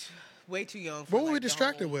way too young for What were we like, the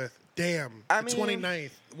distracted whole- with? Damn. I The mean-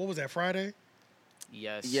 29th. What was that? Friday?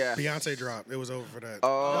 Yes. Yeah. Beyonce dropped. It was over for that.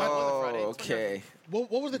 oh, Friday. okay. What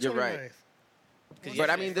was the 29th? You're right. 'Cause But I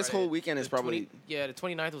yesterday, mean, this Friday, whole weekend is the probably. the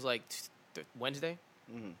 29th was like Wednesday.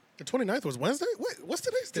 The 29th was Wednesday? What's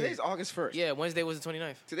today's date? Today's August 1st. Yeah, Wednesday was the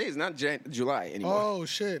 29th. Today is not July anymore. Oh,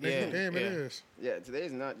 shit. Yeah, Damn, it yeah. is. Yeah, today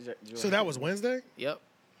is not July. So that was Wednesday? Yep.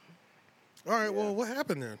 All right, well, what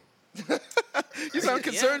happened then? You sound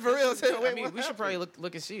concerned for real. Say, I wait, mean, what we should happened? probably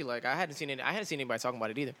look and see. Like, I hadn't seen anybody talking about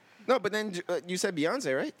it either. No, but then you said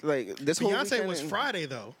Beyonce, right? Like this whole Beyonce weekend was and- Friday,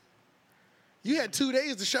 though. You had 2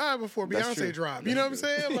 days to shine before That's Beyonce true. dropped. You know what I'm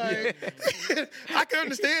saying? Like, I can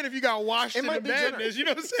understand if you got washed in might the be madness. You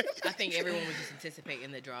know what I'm saying? I think everyone was just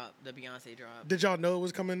anticipating the Beyonce drop. Did y'all know it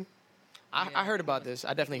was coming? I heard about this. I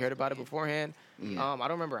definitely heard about it beforehand. I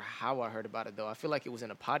don't remember how I heard about it though. I feel like it was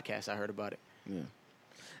in a podcast. I heard about it.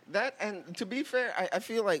 That, and to be fair, I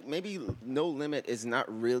feel like maybe No Limit is not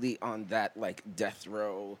really on that like death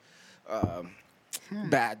row,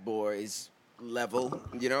 bad boys level.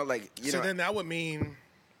 You know, like you So know. then that would mean,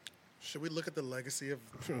 should we look at the legacy of?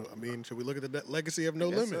 I mean, should we look at the legacy of No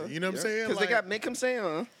Limit? You know what I'm saying? Because Like, they got Make 'Em Say,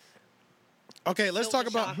 okay, let's talk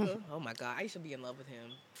Silver about Shaka. Oh my god, I used to be in love with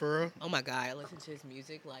him. for real. Oh my god, I listened to his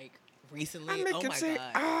music like recently. I make Oh him my say,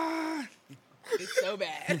 god, ah. it's so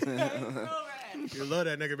bad. It's so bad. You love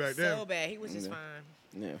that nigga back then. So bad. He was just fine.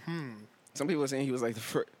 Yeah. Some people were saying he was like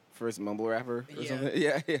the first mumble rapper or Yeah. something.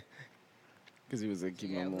 Yeah, yeah. Because he was like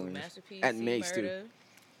keep Yeah, mumbling. Masterpiece, And C Mace too. Murder,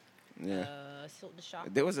 Yeah. Silk the Shock.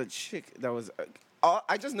 There was a chick that was.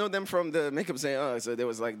 I just know them from the Makeup Say, so there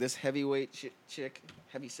was like this heavyweight chick,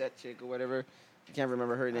 heavy set chick or whatever. I can't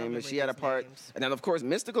remember her name, but remember she had a these part. names. And then of course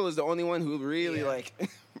Mystical is the only one who really Yeah. like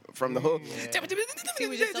from the whole. He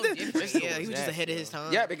was just so different. Yeah, he was just ahead of his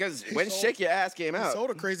time. Yeah, because when Shake Your Ass came He out, sold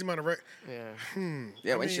a crazy amount of records. Yeah.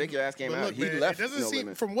 yeah, I when mean, Shake Your Ass came but out, look, he man, left It doesn't No seem,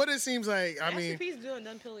 Limit. from what it seems like. I mean, Masterpiece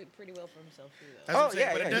done pretty well for himself too, though. that's what I'm Oh, saying,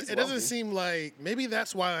 yeah, but yeah, it, he's it doesn't wealthy. seem like maybe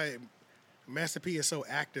that's why Master P is so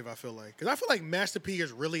active. I feel like because I feel like Master P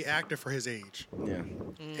is really active for his age, Yeah,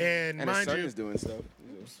 and, and his mind son you, is doing stuff.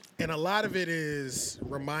 and a lot of it is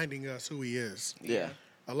reminding us who he is. Yeah,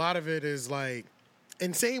 A lot of it is like,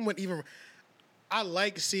 and same with even. I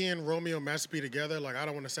like seeing Romeo and Master P together. Like, I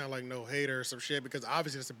don't want to sound like no hater or some shit because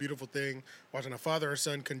obviously it's a beautiful thing watching a father and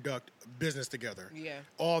son conduct business together. Yeah.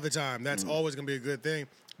 All the time. That's always going to be a good thing.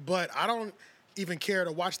 But I don't even care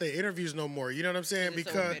to watch their interviews no more. You know what I'm saying? It's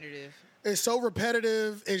so Because repetitive. it's so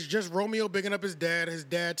repetitive. It's just Romeo bigging up his dad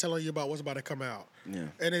telling you about what's about to come out. Yeah.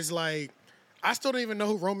 And it's like, I still don't even know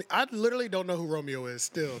who Romeo. I literally don't know who Romeo is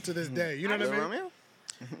still to this day. You know what I mean? Romeo?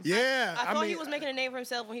 Yeah. I thought mean, he was making a name for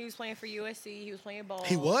himself when he was playing for USC. He was playing ball.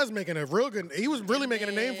 he was making a real good. He was really making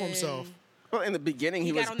a name for himself. Well, in the beginning, He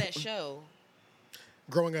he got was on that show.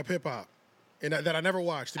 Growing up hip hop, and that I never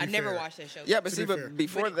watched. To I be never fair. watched that show. Yeah, but To see, be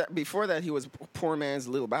fair. but before that, he was poor man's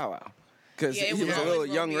Lil Bow Wow, because Yeah, it he was a always little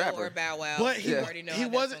young Romeo rapper. Or Bow Wow. But You already know he how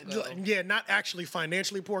that wasn't. song go. Yeah, not actually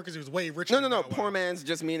financially poor because he was way richer. No, than Bow Wow. poor man's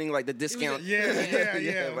just meaning like the discount.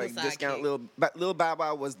 Yeah. like Sidekick. discount. Lil Bow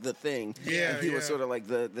Wow was the thing. Yeah, and he was yeah. sort of like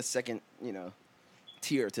the second,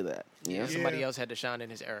 tier to that. You know? Somebody Yeah. else had to shine in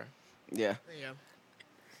his era. Yeah. Yeah.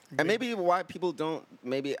 And maybe why people don't.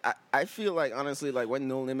 Maybe I feel like honestly, like when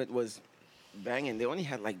No Limit was banging, they only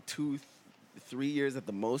had like 2-3 years at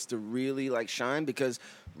the most to really like shine because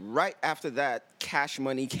right after that, Cash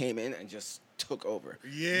Money came in and just took over.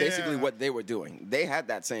 Yeah. Basically, what they were doing, they had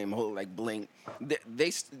that same whole like bling.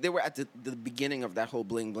 They were at the beginning of that whole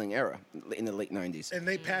bling bling era in the late '90s. And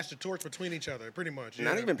they passed the torch between each other, pretty much.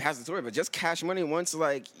 Not yeah. even past the story, but just Cash Money. Once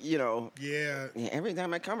like Yeah. yeah, every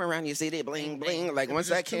time I come around, you see they bling bling. Like It once was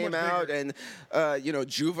that just too came much out, bigger. and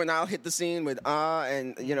Juvenile hit the scene with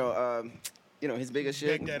and his biggest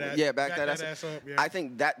shit. Back that back that ass up. Yeah. I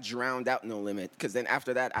think that drowned out No Limit because then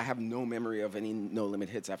after that, I have no memory of any No Limit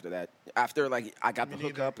hits after that. After like I got the Me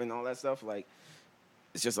hookup and all that stuff, like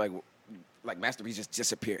it's just like Master P just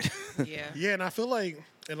disappeared. Yeah. Yeah, and I feel like,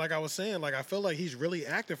 and like I was saying, like I feel like he's really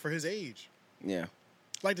active for his age. yeah,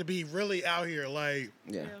 Like to be really out here, like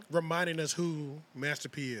yeah. reminding us who Master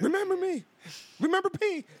P is. Remember me, remember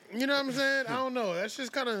P. You know what I'm saying? I don't know. That's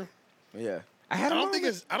just kind of. Yeah, I don't think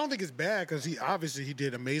it's bad because he obviously he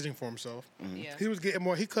did amazing for himself. Yeah. He was getting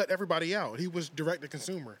more. He cut everybody out. He was direct to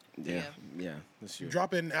consumer, yeah, that's true.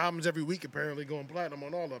 dropping albums every week. Apparently, going platinum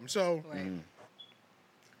on all of them. So Right.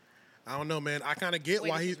 I don't know, man. I kind of get Wait,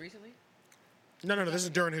 why this he. was recently? No. This is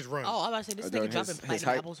during his run. Oh, I was about to say this During nigga dropping his platinum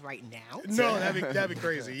hype. albums right now. No, that'd be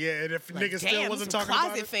crazy. Yeah, and if Like, niggas still damn, wasn't some talking closet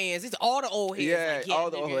about it, fans. It's all the old heads. Yeah, like, all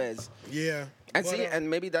the nigga. old heads. yeah. And But, see, and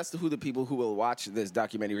maybe that's who the people who will watch this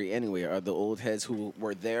documentary anyway are the old heads who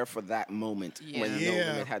were there for that moment when Yeah. No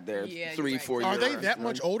Yeah. Limit had their Yeah, you're 3-4 right. year Are they run. that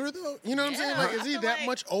much older though? You know what I'm saying? Yeah, Like, is I he feel that like-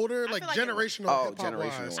 much older? I Like feel like generational Oh, hip hop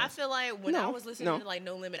generational. wise? I feel like when I No, was listening no. to like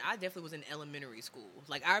No Limit, I definitely was in elementary school.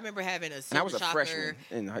 Like I remember having a And I was Silver a Shocker freshman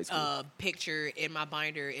in high school. picture in my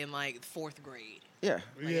binder in like 4th grade. Yeah. Like,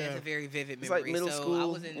 Yeah. That's a very vivid It's memory. like middle so I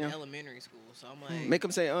school, was in yeah. elementary school, so I'm like, Make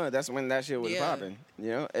them say, that's when that shit was Yeah. popping,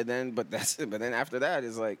 And then, but then after that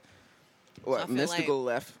is like, I what, feel Mystical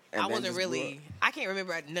left. And I then wasn't just blew really. up. I can't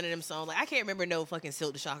remember none of them songs. Like I can't remember no fucking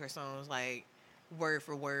Silk the Shocker songs. Like word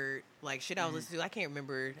for word, like shit I was listening to. I can't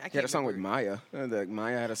remember. I can't He had a song with remember. Maya.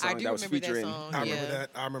 Maya had a song do that was remember that featuring. song. I remember Yeah. that.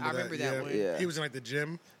 I remember that. that one. Yeah. He was in like the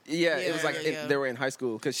gym. Yeah, it was Yeah, like yeah. they were in high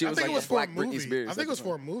school because she I was think like it was the for a Black Britney movie. Spears. I think it was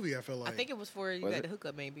for a movie. I feel like. I think it was for you Was got it? the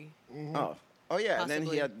hookup maybe. Oh yeah, and then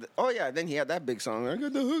he Possibly. had. Then he had that big song. I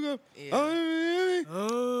got the hookup. Yeah. I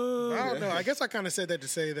don't know. I guess I kind of said that to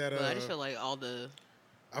say that. But I just feel like all the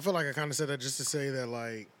I feel like I kind of said that just to say that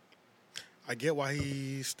like I get why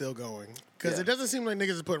he's still going because Yeah. it doesn't seem like niggas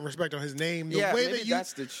is putting respect on his name the Yeah, way maybe that you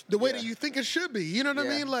that's way yeah. that you think it should be. You know what I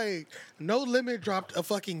Yeah. mean? Like No Limit dropped a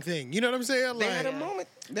fucking thing. You know what I'm saying? They Like had a moment.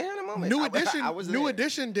 They had a moment. New I Edition. was New there.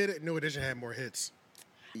 Edition did it. New Edition had more hits.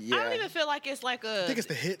 Yeah. I don't even feel like it's like a. I think it's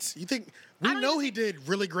the hits. You think I we don't know even he did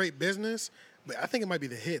really great business, but I think it might be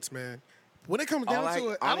the hits, man. When it comes down All to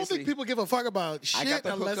it, I don't honestly, think people give a fuck about I got shit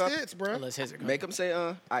the unless hookup. hits, bro. Unless his are Make him say,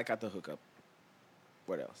 I got the hookup.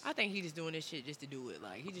 What else? I think he just doing this shit just to do it.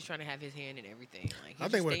 Like he just trying to have his hand in everything. Like he I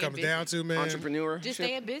think just when it staying comes busy. down to man, Entrepreneur. Just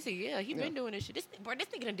staying busy. Yeah, he been doing this shit. This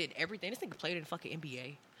nigga done did everything. This nigga played in fucking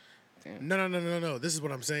NBA. No. This is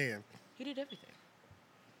what I'm saying. He did everything.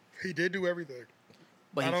 He did do everything.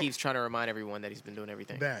 But I he don't- keeps trying to remind everyone that he's been doing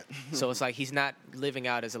everything. That. So it's like he's not living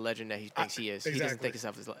out as a legend that he thinks he is. He doesn't exactly. think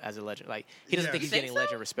himself as a legend. Like he doesn't Yeah. think You he's think getting so?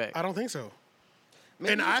 legend respect. I don't think so.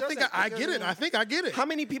 Maybe And he I does think that I because, get it. I think I get it. How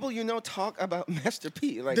many people talk about Master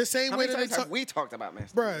P? Like The same how way many that they times have talk- we talked about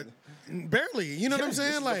Master Bruh, P? barely. You know what I'm This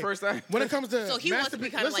saying? is the Like first time. when it comes to So he wants to be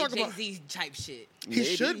kind of let's like talk Jay about- Z type shit. He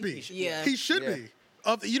should be. Yeah. He should Yeah.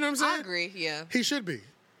 be. You know what I'm saying? I agree. Yeah. He should be.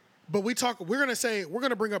 But we're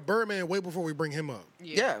gonna bring up Birdman way before we bring him up.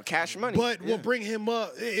 Yeah, Cash Money. But we'll bring him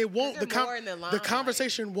up. It won't. They're more in the The limelight.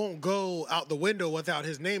 conversation won't go out the window without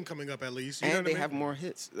his name coming up at least. You know and what they I mean? have more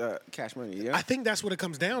hits. Cash Money. Yeah. I think that's what it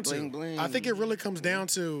comes down to. Bling, bling. I think it really comes down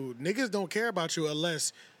to niggas don't care about you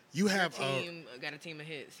unless you have Got a team of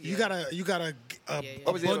hits. you Yeah. got a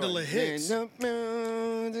What was the other bundle one? of hits. I don't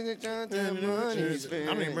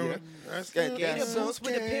even remember. Gator boots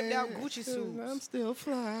with the pimped out Gucci I'm suits. still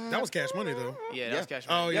fly. That was Cash Money though. Yeah, that's Cash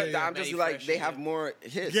Oh, Money. yeah, Yeah, I'm just like they have more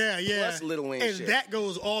hits. Yeah, yeah. Plus Lil Wayne and shit. that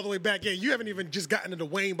goes all the way back. Yeah, you haven't even just gotten into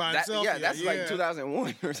Wayne by himself. yeah, yet. that's like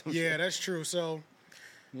 2001 or something. Yeah, that's true. So,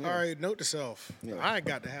 all right, note to self. Yeah. I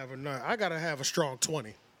gotta have a strong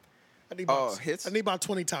 20. I need hits? I need about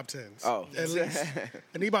 20 top 10s. Oh. At least.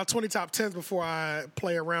 I need about 20 top 10s before I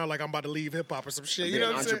play around like I'm about to leave hip hop or some shit. You Be know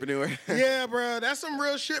an what I'm entrepreneur. saying? Yeah, bro. That's some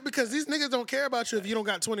real shit because these niggas don't care about you if you don't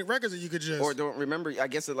got 20 records that you could just. Or don't remember. I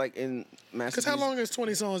guess it like in Master. Because how long is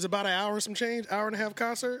 20 songs? About an hour, some change? Hour and a half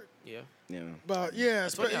concert? Yeah. Yeah. But yeah,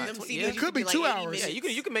 it could be 2 hours. Yeah, you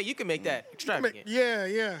can make that extravagant.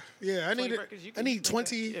 Yeah. I 20 need records, you I can need make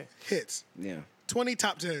 20 that. hits. Yeah. 20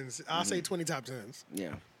 top 10s. I'll say 20 top 10s.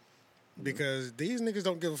 Yeah. Because these niggas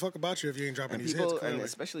don't give a fuck about you if you ain't dropping And these people, hits. and Clearly.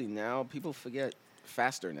 especially now, people forget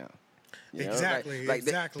faster now. You know, Exactly, like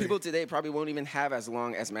exactly. people today probably won't even have as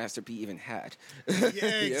long as Master P even had. Yeah, You know?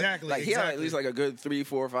 exactly. Like he had at exactly. least like a good 3,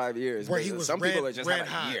 4, 5 years. Where but he was some red, people are just red have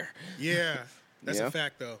hot. a year. Yeah, that's Yeah. a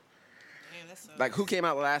fact though. Man, that sucks. Like who came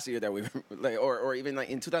out last year that we like, or even like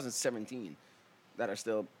in 2017 that are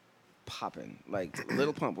still popping. Like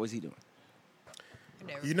Little Pump, what's he doing?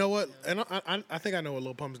 You know what? And I think I know what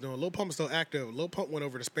Lil Pump's doing. Lil Pump's still active. Lil Pump went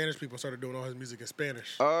over to Spanish people and started doing all his music in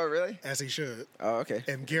Spanish. Oh, really? As he should. Oh, okay.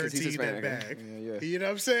 And 'Cause he's guaranteed that Hispanic, bag. Yeah. You know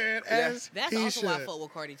what I'm saying? As That's he also why I should. fuck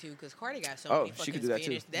with Cardi too, because Cardi got so Oh, many she fucking could do that, too.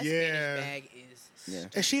 Spanish. That Yeah. Spanish bag is. Yeah.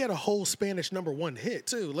 And she had a whole Spanish #1 hit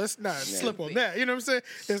too. Let's not slip on Stupid. that. You know what I'm saying?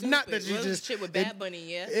 It's not that you What was the just shit with Bad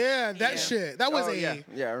Bunny, yeah. Yeah, that Yeah. shit. That was Oh, a. yeah.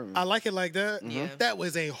 Yeah, I remember. I like it like that. Yeah. That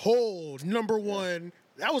was a whole #1.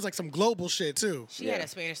 That was like some global shit too. She had Yeah. a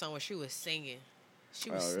Spanish song where she was singing.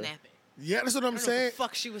 She was Oh, really? snapping. Yeah, that's what I'm I don't know what saying. the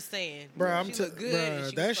fuck she was saying. Bruh, I'm she t- looked good. bruh, and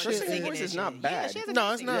she that was fucking shit- Her singing voice that is not shit. bad. Yeah, she has a No,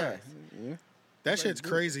 good it's singer. not. Yeah. That shit's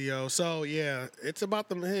crazy, yo. So yeah, it's about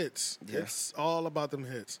them hits. Yeah. It's all about them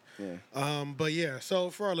hits. Yeah. But yeah,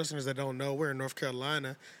 so for our listeners that don't know, we're in North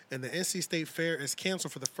Carolina, and the NC State Fair is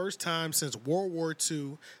canceled for the first time since World War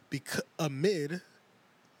II amid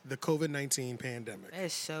the COVID-19 pandemic. That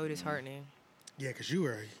is so disheartening. Yeah, because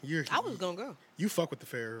I was gonna go. you fuck with the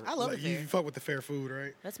fair. I love like, the fair. You fuck with the fair food,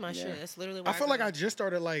 right? That's my Yeah. shit. That's literally. Why I feel like go. I just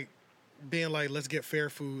started like being like, let's get fair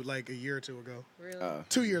food like a year or two ago. Really.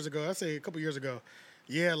 2 years ago, I say a couple years ago.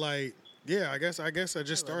 Yeah, like I guess I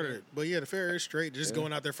just started it. But yeah, the fair is straight. Just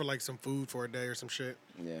going out there for like some food for a day or some shit.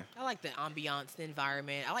 Yeah. I like the ambiance, the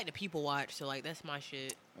environment. I like the people watch. So like that's my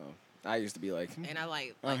shit. Oh. I used to be like, And I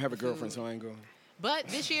like. I don't have a the girlfriend, food. so I ain't going. But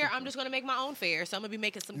this year I'm just gonna make my own fair. So I'm gonna be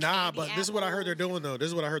making some. Nah, candy but this is what I heard they're apples. doing though. This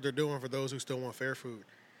is what I heard they're doing for those who still want fair food.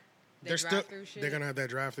 That Still drive-through shit? they're gonna have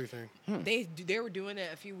that drive-through thing. They were doing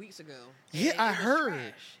that a few weeks ago. Yeah, and I it was heard.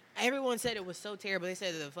 trash. Everyone said it was so terrible. They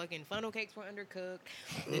said the fucking funnel cakes were undercooked.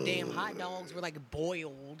 The damn hot dogs were like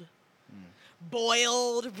boiled.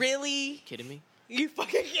 Boiled, really? Kidding me? You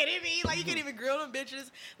fucking kidding me? Like you can't even grill them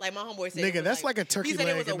bitches. Like my homeboy said, Nigga, it was that's like a turkey He said it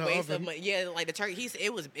leg was a in the waste of oven. money. Yeah, like the turkey.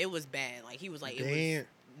 It was bad. Like he was like it Damn. was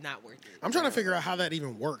not worth it. I'm trying to figure out how that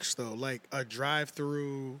even works though. Like a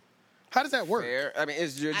drive-through. How does that work? Fair. I mean,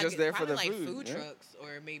 you're I just get- there for the probably like food. yeah? trucks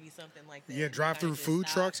or maybe something like that. Yeah, You drive-through kinda just food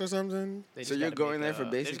stop. trucks or something. They So just you're gotta going there for They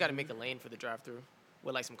basic just got to food? make a lane for the drive-through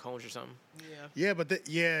with like some cones or something. Yeah. Yeah, but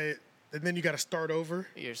yeah, and then you got to start over.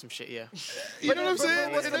 Yeah, some shit. Yeah. You know what I'm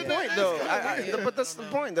saying? What's the And point, then- though? But that's the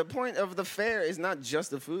point. The point of the fair is not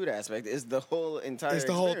just the food aspect; it's the whole entire. It's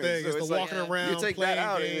the whole experience. thing. So It's the walking like, around. You take playing that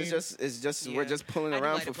out, games. and it's just we're Yeah. just pulling I do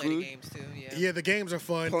around like for to play food. The games too. Yeah. Yeah, the games are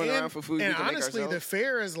fun. Pulling and, around for food, we And can make honestly, the ourselves.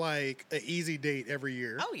 fair is like an easy date every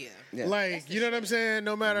year. Oh yeah. Yeah. Like, you know what I'm saying?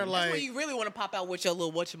 No matter That's when like. you really want to pop out with your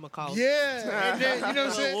little whatchamacallit. Yeah, and then, you know what I'm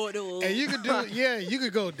Little saying? water. And you could do, you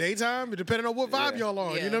could go daytime, depending on what vibe Yeah. y'all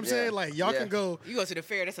on. Yeah. You know what I'm saying? Yeah. Like y'all Yeah. can go, You go to the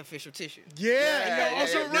fair, that's official tissue. yeah, Yeah, on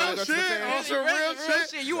some yeah, real go to the shit, fair. on some real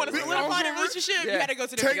shit. You want to We- solidify on the some relationship? Yeah. You got to go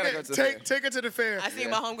to the Take gotta fair. go it, to the fair. take it to the fair. I seen Yeah.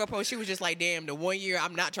 my homegirl post. She was just like, "Damn, the 1 year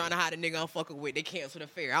I'm not trying to hide a nigga I'm fucking with. They canceled the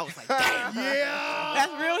fair." I was like, "Damn, Yeah,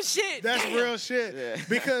 that's real shit." that's Damn. real shit. Yeah.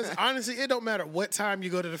 Because honestly, it don't matter what time you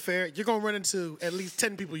go to the fair, you're gonna run into at least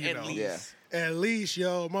 10 people you At know. least. Yeah. At least,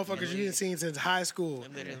 yo, motherfuckers you ain't seen since high school.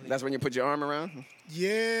 Literally. That's when you put your arm around.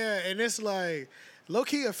 Yeah, and it's like low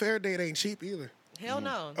key a fair date ain't cheap either. Hell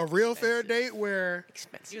no. A real fair date where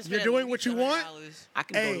Expensive. You you're spend doing at what least you want. $100. I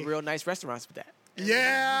can go Hey. to real nice restaurants for that.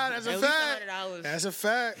 Yeah, that's a At least fact. $100. That's a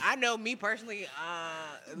fact. I know me personally.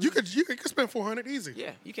 You could spend 400 easy.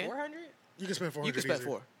 Yeah, you can. 400. You can spend 400. You can spend easy.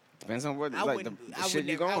 4. Depends on what I like wouldn't. the I shit would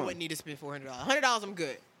you never. I going. wouldn't need to spend $400. $100, I'm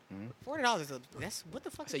good. $400 is that's what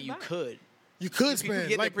the fuck. So is you about? could. You could You spend could get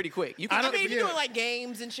there like pretty quick. You I can. don't- I mean, if you're yeah. doing like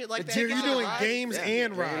games and shit like that. you're get doing on the games Yeah.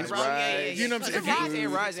 and Games, rides. rides. You know what I'm saying? The rides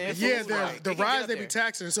and rides and Yeah, food, the like, the they can rides get they up be there.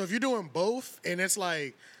 taxing. So if you're doing both, and it's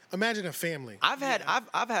like, imagine a family. I've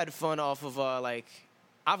had fun off of like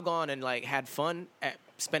I've gone and like had fun at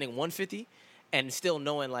spending 150 and still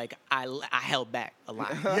knowing like I held back a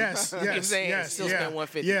lot. Yes, You know what I'm yes, saying? yes. Still yeah. spend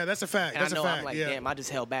 150. Yeah, that's a fact. And That's I know a fact. I'm like, yeah. damn, I just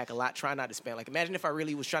held back a lot, trying not to spend. Like, imagine if I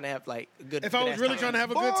really was trying to have like a good. If I was really trying to have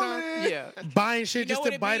a good time, yeah, buying shit You know just what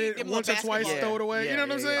to it bite be? it Them once or little twice, basketball- throw it away. Yeah, You know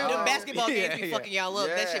what I'm yeah, saying? yeah. Them basketball Yeah, games be yeah. fucking y'all up.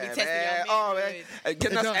 That shit be testing man. y'all. Oh man. man,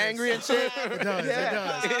 getting It us does. angry and shit. It does. It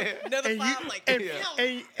does. Another And, five, you, like, and,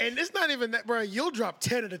 damn. and it's not even that, bro. You'll drop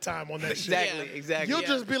 10 at a time on that shit. exactly, Yeah. exactly. You'll Yeah.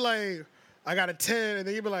 just be like, I got a 10, and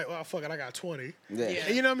then you'll be like, well, fuck it, I got 20. Yeah. Yeah.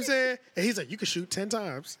 And you know what I'm saying? And he's like, you can shoot 10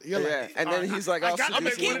 times. You're Yeah, like, and then he's like, I "I'll got- see I'm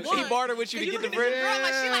this gonna one." keep one. He bartered with you to You get the look at this bread. girl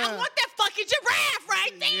like she like, I want that fucking giraffe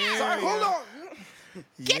right there. Sorry, hold on.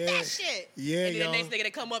 Get yeah. that shit. Yeah, and then yo. the next nigga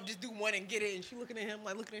that come up, just do one and get it, and she looking at him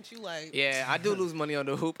like looking at you like, Yeah, I do lose money on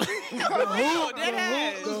the hoop. The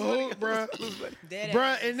ass. hoop, bro. dead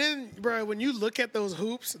Bruh, ass. and then, bruh, when you look at those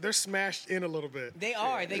hoops, they're smashed in a little bit. They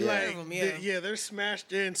are. They Like, curve them. Yeah. they're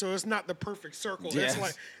smashed in, so it's not the perfect circle. Yes.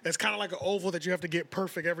 It's kind of like an oval that you have to get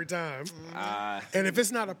perfect every time. Mm-hmm. And if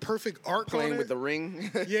it's not a perfect arc Playing on with it, the ring.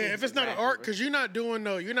 yeah, if it's not an arc, because you're not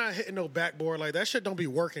hitting no backboard, like that shit don't be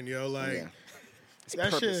working, yo. Like Yeah.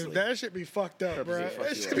 that purposely. shit be fucked up, bro. Purposely fuck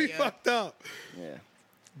That you shit up. be Yeah. fucked up. Yeah.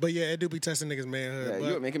 But yeah, it do be testing niggas' manhood. Yeah, but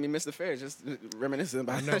you were making me miss the fair, just reminiscing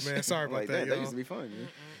about I know, that man. shit. Sorry about Like, that, That y'all. used to be fun. Man.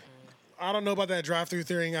 I don't know about that drive-through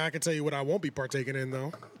thing. I can tell you what I won't be partaking in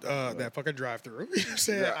though. That fucking drive-through. You know what I'm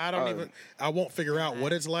saying? Yeah, I won't figure out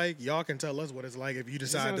what it's like. Y'all can tell us what it's like if you It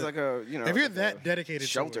decide seems to. like a, if you're like that a dedicated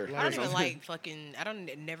shelter. to it, I don't like, even like fucking. I don't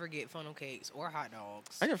never get funnel cakes or hot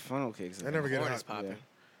dogs. I get funnel cakes. I never get Corn hot. is popping. Yeah.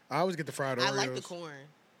 I always get the fried Oreos. I like the corn.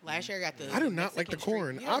 Last year I got the. I do not like the Mexican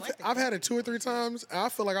corn. treat. You don't like the I've had it 2 or 3 times. I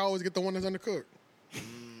feel like I always get the one that's undercooked.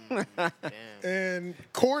 Damn. And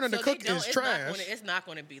corn So they undercooked don't- is it's not trash. it's not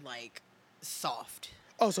going to be like soft.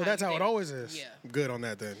 Oh, so that's how it Kinda. always is. Yeah. Good on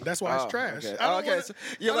that then. That's why Oh, it's trash. Okay. I don't Okay. wanna- So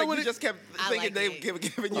I you're don't like wanna- you just kept I thinking like they it. giving you.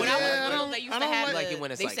 When Yeah, I was I little, don't- they used I to don't have like it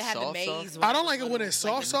when it's, they used to like, have the soft, maize. soft. I don't like it when with it's the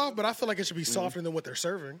funnel, soft, but I feel like it should be softer than what they're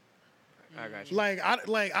serving. I got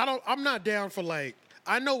you. I'm not down for like,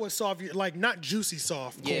 I know what soft, like not juicy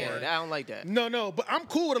soft corn. Yeah, I don't like that. No, but I'm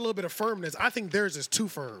cool with a little bit of firmness. I think theirs is too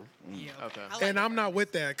firm, Yeah. Okay. I like and it. I'm not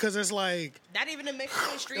with that because it's like Not even a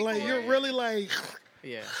Mexican street like corn. you're really like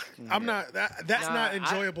Yeah. I'm not. That's Nah, not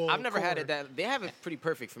enjoyable. I've never had corn. it that they have it pretty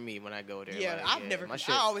perfect for me when I go there. Yeah, like, I've never- my I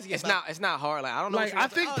shit, always get it's about- not. It's not hard. Like I don't know. Like what I you-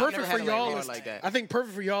 think I've never perfect had for it, like, y'all hard is like that. I think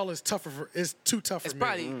perfect for y'all is tougher. Is too tough for It's me.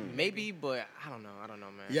 probably maybe, but I don't know. I don't know,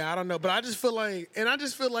 man. Yeah, I don't know, but I just feel like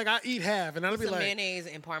I eat half, and I'll be Some like, mayonnaise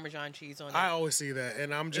and Parmesan cheese on it. I always see that,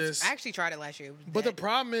 and I'm just. I actually tried it last year. It was But the bad.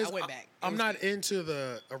 problem is, I went back. It I'm was not good. into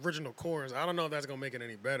the original corns. I don't know if that's gonna make it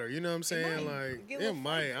any better. You know what I'm saying? might. Like Get a it little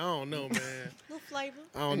might. I don't know, man. Little flavor.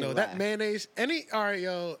 I don't You know laugh. that mayonnaise. All right,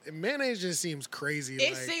 yo, mayonnaise just seems crazy.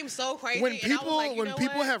 It like, seems so crazy. when and I was people like, you know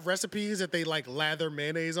what? have recipes that they like lather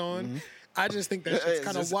mayonnaise on. I just think that shit's It's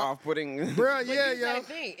kind of just wild, off-putting. bro. But Yeah, here's the yo.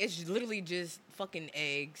 thing. It's literally just fucking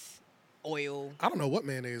eggs, oil. I don't know what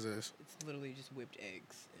mayonnaise is. It's literally just whipped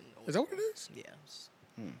eggs and oil. Is that what it is? Yeah. it's-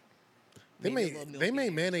 They maybe a made little they milky.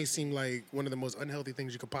 made mayonnaise seem like one of the most unhealthy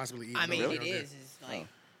things you could possibly eat. I in mean, the it world. is. It's like,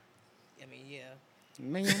 I mean, yeah.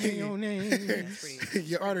 Mayonnaise. That's pretty.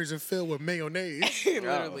 Your arteries are filled with mayonnaise.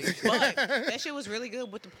 Literally. But that shit was really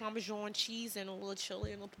good with the Parmesan cheese and a little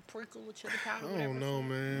chili and a little paprika, a little chili powder. I whatever. don't know,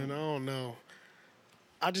 man. I don't know.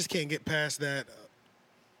 I just can't get past that.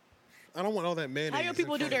 I don't want all that mayonnaise. How your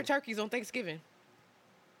people in do their front turkeys on Thanksgiving?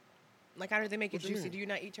 Like, how do they make it What you juicy? mean? Do you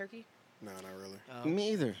not eat turkey? of- Nah, not really.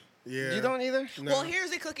 Me either. Yeah. You don't either? No. Well,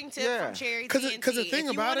 here's a cooking tip Yeah. from Cherry 'Cause TNT. it- 'cause the thing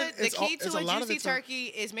If you about wanna- it, the it's key it's to a a lot of juicy the time- turkey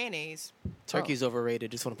is mayonnaise. Turkey's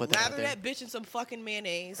overrated. Just want to put that out Lather there. that bitch in some fucking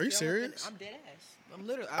mayonnaise. Are you throw it in- serious? I'm dead ass. I'm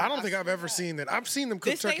literally. I don't think I've swear ever to God. seen that. I've seen them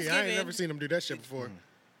cook This turkey. I ain't Thanksgiving- never seen them do that shit before.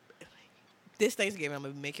 This Thanksgiving, I'm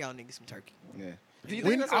gonna make y'all niggas some turkey. Yeah. Do you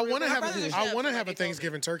When, think that's I a real want to thing? have brother's a I chef, want so to like have he a told me.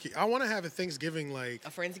 Thanksgiving turkey. I want to have a Thanksgiving like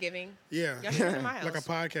A Friendsgiving. yeah, Y'all should come to my house. like a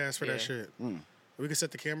podcast for Yeah. that shit. We could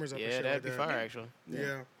set the cameras up. and Yeah, shit that'd like be that. fire actually.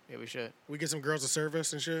 Yeah, Yeah, we should. we get some girls to serve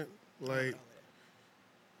us and shit. Like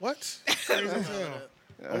what? Crazy as hell.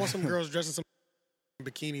 I want some girls dressed in some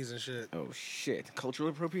bikinis and shit. Oh shit! Cultural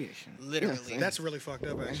appropriation. Literally. That's really fucked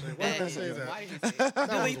up, actually. Why did I say that? Why did you say that?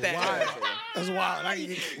 Delete that. Wild. That's wild.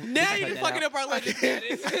 Now you're just fucking up our legend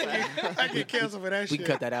status. I get canceled for that We shit.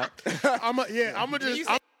 can cut that out. I'm gonna just.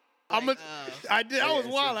 I was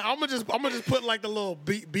wild. I'm gonna just put like the little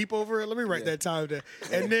beep over it. Let me write that time there,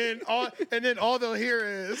 and then all they'll hear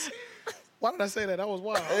is, why did I say that? That was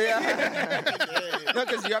wild. No,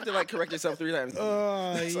 because you have to like correct yourself 3 times.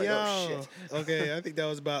 It's like, oh, shit. Okay, I think that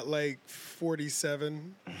was about like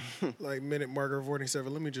 47, like minute marker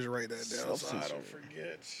 47. Let me just write that down so I don't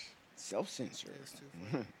forget. Self-censor.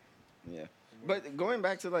 Yeah. But going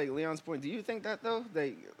back to like Leon's point, do you think that though,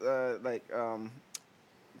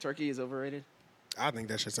 turkey is overrated? I think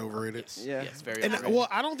that shit's overrated. Yeah. Yes, very And overrated.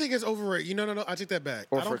 I don't think it's overrated. No. I take that back.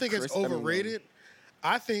 Or I don't for think it's Chris- I mean, overrated.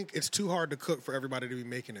 I think it's too hard to cook for everybody to be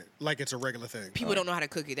making it like it's a regular thing. People don't know how to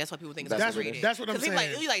cook it. That's why people think it's That's overrated. that's what I'm 'Cause people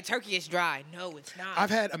saying. like turkey is dry. No, it's not. I've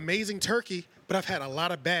had amazing turkey, but I've had a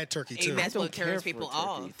lot of bad turkey too. And that's what care turns for people turkey.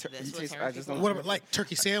 off. Tur- That's you what taste- turns I just people don't- What off. about like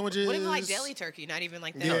turkey sandwiches? What if like deli turkey? Not even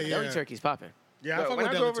like that. Yeah, Deli turkey's popping. Yeah, I But fuck when with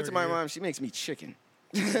I deli go over to turkey, my yeah. mom, she makes me chicken.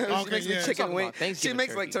 She Okay, makes me yeah. chicken Talking wing. about She Thanksgiving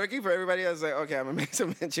makes like turkey. turkey for everybody. I was like, okay, I'm gonna make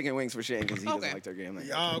some chicken wings for Shane because he doesn't Okay. like turkey. I'm like,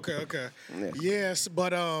 Oh, okay. Yeah. Yes,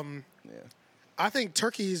 but yeah. I think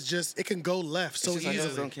turkey is just it can go left so It's just, I just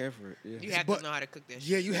easily. don't care for it. Yeah. You have But- to know how to cook that shit.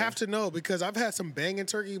 Yeah, you have to know because I've had some banging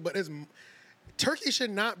turkey, but turkey should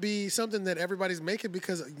not be something that everybody's making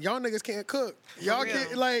because y'all niggas can't cook. Y'all real.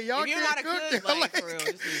 can't y'all If you know can't how to cook. cook, like, for real, just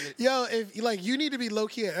leave it. Yo, if like you need to be low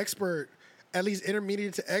key an expert, at least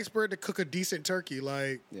intermediate to expert to cook a decent turkey.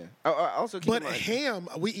 Like, Yeah. I also keep but in mind, ham,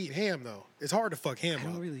 we eat ham though. It's hard to fuck ham I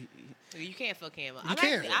don't up. really. You can't fuck ham.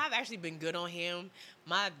 can't. I've actually been good on ham.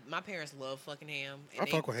 My parents love fucking ham. And I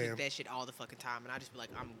they fuck with cook ham. that shit all the fucking time. And I just be like,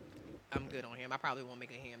 I'm good on ham. I probably won't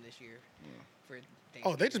make a ham this year. For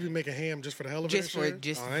Oh, they just be making ham just for the hell of it. just and for shit?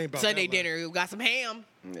 just Oh, I ain't about Sunday that life. dinner. We got some ham.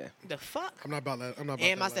 Yeah. The fuck? I'm not about that. I'm not about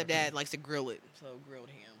And my that life. stepdad likes to grill it, so grilled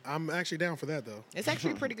ham. I'm actually down for that though. It's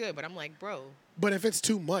actually pretty good, but I'm like, bro, But if it's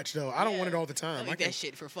too much though, I don't want it all the time. I I eat can, that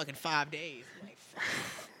shit for fucking 5 days. Like, fuck.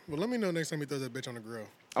 well, let me know next time you throw that bitch on the grill.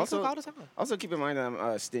 Also, all the time. also keep in mind that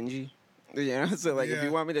I'm stingy. You know, so like if Yeah.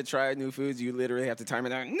 you want me to try new foods, you literally have to time it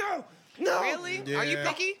down. No. Really? Are you Yeah.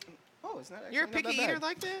 picky? Oh, it's not. Actually You're a not that picky bad. eater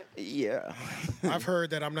like that? Yeah. I've heard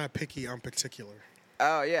that I'm not picky, I'm particular.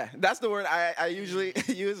 Oh yeah, that's the word I usually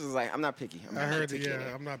use. Is like I'm not picky. I'm I not heard that, particular.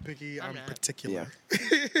 yeah, I'm not picky, I'm not. particular.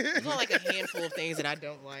 There's only like a handful of things that I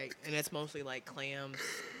don't like, and that's mostly like clams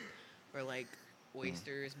or like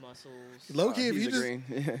oysters, mussels. Low key, if he's you just agreeing.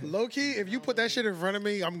 Yeah. low key, if you put that shit in front of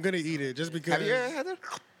me, I'm gonna eat it just because. Have you ever had it?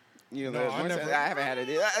 You know, No, I never- I haven't had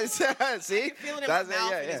it. See, feel it in my mouth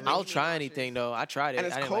and it's making I'll me try nauseous. anything though. I tried it. And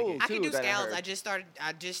it's I didn't cold. like it. I can do too, that I scallops. heard.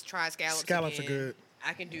 I just tried scallops. Scallops are again. good.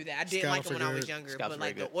 I can do that. I didn't like Scallops them when are I was good. younger, Scallops but are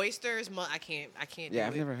like very the oysters, I can't. Yeah, do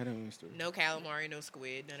I've it. never had an oyster. No calamari, no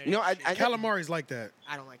squid, none of You know, that I shit. Calamari's like that.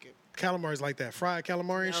 I don't like it. Calamari's like that. Fried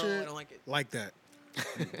calamari and No, shit. I don't like it. Like that.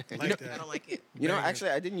 I that. don't like it. You know, Banging. actually,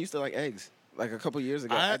 I didn't used to like eggs. Like a couple years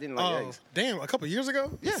ago, I didn't like eggs. Damn, a couple years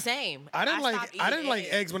ago? Yeah. Same. I didn't stopped like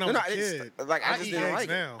eating eggs when I No, was no, a it's- kid. like, I just eat didn't eggs like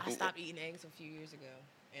it. now. I stopped eating eggs a few years ago,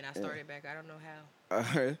 and I started back. I don't know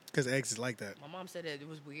how. Because eggs is like that. My mom said that it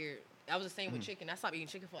was weird. I was the same with chicken. I stopped eating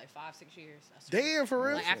chicken for like 5-6 years. I swear. Damn, for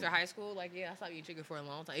real? Like after high school, like I stopped eating chicken for a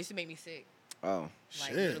long time. It used to make me sick. Oh, Like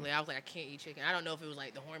Shit. literally, I was like, I can't eat chicken. I don't know if it was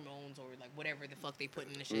like the hormones or like whatever the fuck they put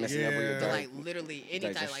in the shit. messing up with your Yeah. But diet. like literally,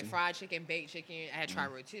 anytime like Digestion. fried chicken, baked chicken, I had tried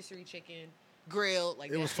rotisserie chicken, grilled. Like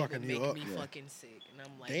It that was shit would fucking you make up. me Yeah. fucking sick. And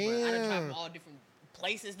I'm like, bro, I done Damn. tried all different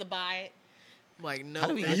places to buy it. Like no,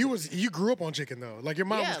 And you grew up on chicken though. Like your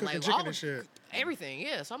mom was cooking chicken all- and shit. everything.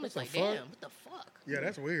 Yeah, so I'm just the like, fuck? damn, what the fuck? Yeah,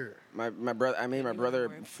 that's weird. my brother. I made my brother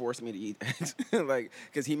force me to eat eggs, like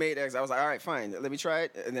because he made eggs. I was like, all right, fine, let me try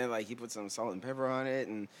it. And then like he put some salt and pepper on it,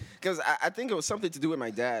 and because I think it was something to do with my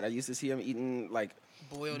dad. I used to see him eating like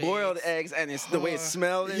Boiled eggs, and it's the way it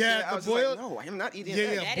smelled. And Yeah, shit. I the was just like, boiled- no, I am not eating Yeah,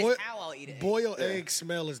 eggs. yeah. That boil- is how I'll eat it. Boiled Yeah. egg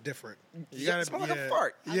smell is different. You Yeah, it smell like a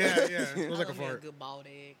fart. Yeah, yeah. It smells like a I love me fart. good boiled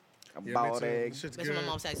egg. A Yeah, me boiled too. egg. Shit's That's good. what my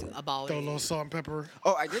mom says. A boiled Throw a egg. little salt and pepper.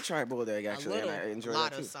 Oh, I did try a boiled egg A actually, little, and I enjoyed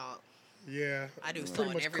lot that too. of salt. Yeah. I do salt Pretty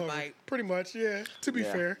in much every covered. bite. Pretty much, yeah. To be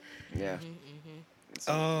Yeah. fair. Yeah.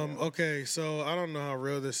 Okay, so I don't know how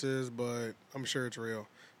real this is, but I'm sure it's real.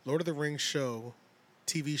 Lord of the Rings show,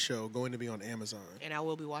 TV show, going to be on Amazon. And I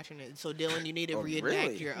will be watching it. So Dylan, you need to Oh, reenact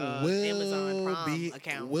really? your Amazon Prime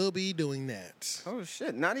account. Will be doing that. Oh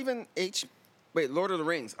shit! Not even Wait, Lord of the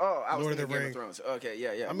Rings. Oh, I was Lord of thinking the Game Rings. of Thrones. Okay, yeah.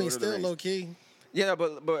 I mean, Lord of the still Rings. low key. Yeah,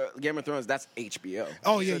 but Game of Thrones, that's HBO.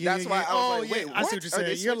 Oh, yeah, So yeah, that's yeah, why yeah. I was Oh, like, yeah, wait, I see what? what you're Are saying.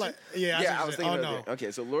 they You're like- switching? yeah, I see what I you're was saying. thinking Oh, of no.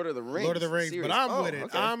 Okay, so Lord of the Rings. Lord of the Rings, series. but I'm Oh, with it.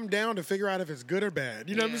 okay. I'm down to figure out if it's good or bad.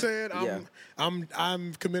 You know what I'm saying? Yeah.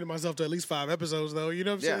 I'm committing myself to at least 5 episodes though. You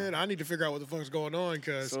know what I'm Yeah. saying? I need to figure out what the fuck's going on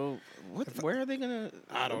because So where are they gonna?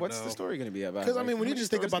 I don't What's know. the story gonna be about? I mean, when how you many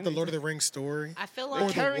just think stories about the can Lord they of the Rings story, I feel or like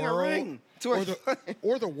the carrying a world, ring to a-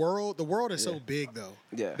 or the world is so big though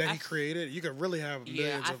Yeah. that he created. You could really have yeah,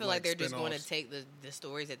 millions I of, feel like they're just going to spin-offs. take the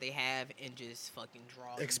stories that they have and just fucking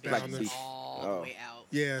draw them Expound bitches them. all Oh. the way out.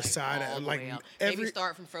 Yeah, like, side- all the like, way out. every- Maybe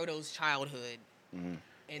start from Frodo's childhood.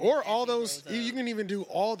 And or then all as he those. grows You up. can even do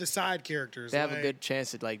all the side characters. They have a like- good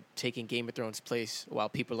chance at like taking Game of Thrones' place while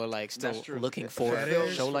people are like still That's true. looking Yeah. for That a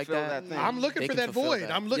is- show like fulfill that. that thing. I'm looking They for can that fulfill void.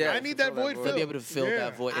 that. I'm looking. Yeah, I need that fulfill that void void. They'll filled. be able to fill Yeah.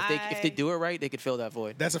 that void if they do it right. They could fill that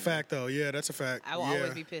void. That's a fact, though. Yeah, that's a fact. I will yeah.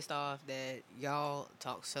 always be pissed off that y'all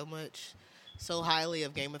talk so much, so highly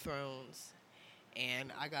of Game of Thrones,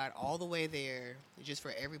 and I got all the way there just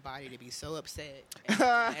for everybody to be so upset at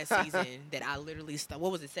that season that I literally stopped.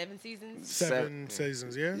 What was it? 7 seasons? Seven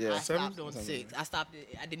seasons. Yeah. Yeah. I Seven. stopped on 6. I stopped it.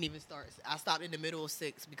 I didn't even start. I stopped in the middle of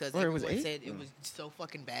 6 because Or it was everyone 8? said it was so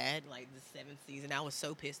fucking bad. Like the 7th season, I was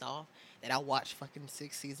so pissed off that I watched fucking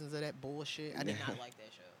 6 seasons of that bullshit. I did not like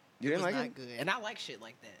that show. You didn't it was like not it? good, and I like shit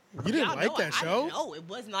like that. You didn't Y'all like know that I show? No, it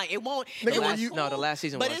wasn't like it won't. Nigga, it were was you- cool, No, the last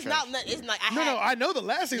season but was it's trash. not. It's like I No, had, no. I know the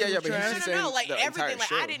last season Yeah, was but he's trash. just no, saying like the everything. entire Like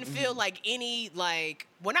show. I didn't feel like any like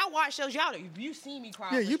when I watch shows. Y'all, you see me cry.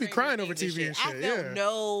 Yeah, over you be Stranger crying over Things TV and I shit, felt yeah.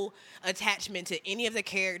 no attachment to any of the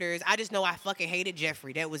characters. I just know I fucking hated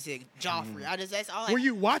Jeffrey. That was it. Joffrey. That's all. Were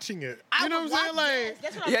you watching it? I You know was what I'm saying? watching- Like,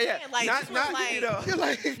 that's what I'm Yeah, saying. yeah. Like, Not- this was not, like, you know. you're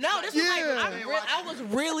like, no, this yeah. was like I was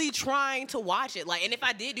really trying to watch it. Like, and if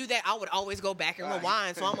I did do that, I would always go back and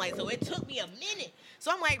rewind. So I'm like, so it took me a minute.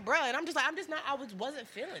 So I'm like, bruh, and I'm just not. Wasn't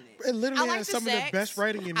feeling it. It literally I has liked some of the sex. best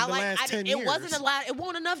writing in the last 10 years. It wasn't a lot. It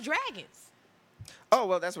wasn't enough dragons. Oh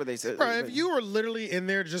well, that's what they said. Bro, if you were literally in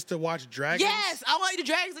there just to watch dragons, Yes, I like the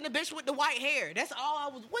dragons and the bitch with the white hair. That's all I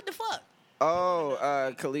was. What the fuck? Oh,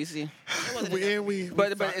 Khaleesi. It wasn't we, enough. and we,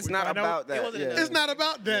 But we it's fi- not we find out- about that. wasn't yeah. enough. It's not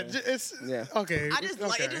about that. It's Yeah. okay. I just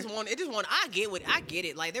like okay. it. Just want. I get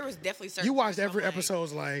it. Like there was definitely certain. You watched parts every I'm like-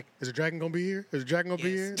 episode like, is a dragon gonna be here? Is a dragon gonna be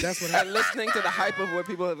Yes. here? That's what And happened. listening to the hype of what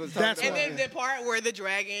people have been talking That's about. And then the part where the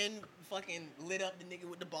dragon fucking lit up the nigga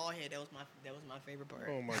with the bald head. That was my favorite part.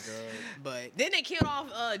 Oh my god. But then they killed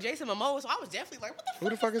off Jason Momoa, so I was definitely like, what the fuck? Who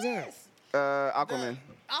the fuck is that? this? Aquaman.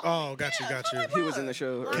 Oh, got you, got so you. like, He was bruh. in the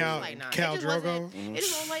show. I was Khal- like, nah, Khal it just wasn't- Drogo? It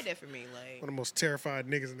just wasn't like that for me. Like One of the most terrified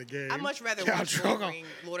niggas in the game. I'd much rather Khal watch Drogo.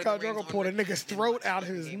 Lord of Khal the Rings Drogo pulled a on nigga's Netflix than throat watch out of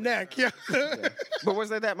his Game of neck. Thrones. Yeah. But was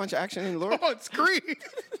there that much action in Lord? On screen.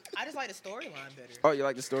 I just like the storyline better. Oh, you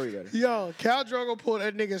like the story better? Yo, Khal Drogo pulled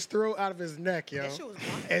that nigga's throat out of his neck, yo. That shit was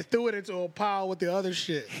wild. And threw it into a pile with the other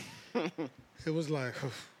shit. It was like,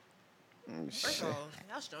 First of all,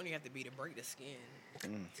 how strong you have to be to break the skin?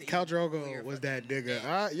 to Khal even pull your Drogo was fucking that nigga.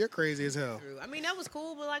 neck You're crazy as hell. through. I mean, that was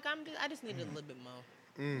cool, but like I just needed a little bit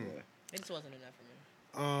more. It just wasn't enough for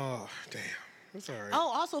me. Oh, damn. That's all right.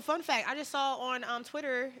 Oh, also, fun fact: I just saw on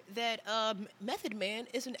Twitter that Method Man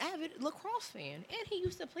is an avid lacrosse fan, and he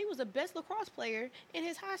was the best lacrosse player in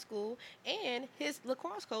his high school, and his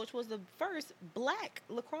lacrosse coach was the first black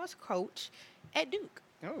lacrosse coach at Duke.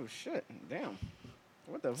 Oh shit! Damn.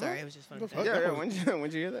 What the fuck? Sorry, it was just fun. The fact. fuck? Yeah, That yeah. was-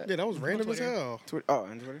 When'd you hear that? Yeah, that was random as Twitter. hell. Oh,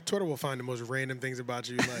 on Twitter. Twitter will find the most random things about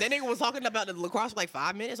you. Like, That nigga was talking about the lacrosse for like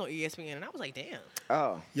 5 minutes on ESPN, and I was like, damn,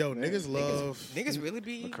 Oh, yo, niggas love. niggas really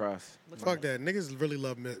be lacrosse. Fuck that. Niggas really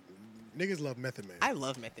love. Niggas love Method Man. I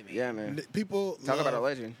love Method Man. Yeah, man. People Talk love about a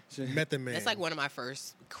legend. Method Man. That's like one of my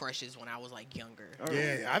first crushes when I was like younger.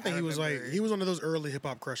 Yeah, I think he was like remember. he was one of those early hip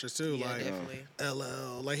hop crushes too. Yeah, like definitely.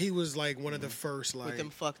 LL. Like he was like one of the first With like them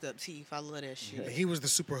fucked up teeth, I love that shit. he was the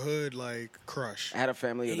super hood like crush. I had a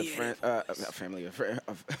family of the Yeah, friend, of course.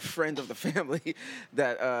 a friend of the family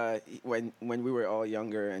that when we were all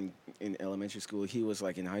younger and in elementary school, he was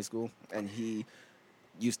like in high school, and he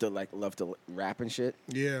used to like love to rap and shit.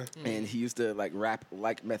 Yeah. And he used to like rap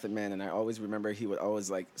like Method Man, and I always remember he would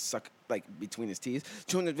always like suck like between his teeth,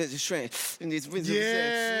 because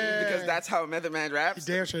that's how Method Man He raps.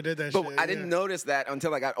 damn sure did that But shit. I didn't notice that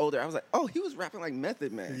until I got older. I was like, oh, he was rapping like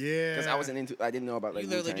Method Man. Yeah. because I didn't know about like You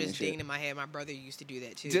literally Wu-Tang and just shit. dinged in my head. My brother used to do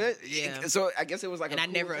that too. Did it? Yeah. So I guess it was like And a I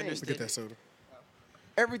cool never thing. understood. Get that soda.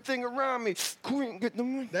 Everything around me, queen, get the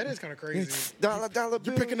money. That is kind of crazy. Dollar You're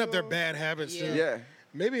bill. picking up their bad habits Yeah. too. Yeah.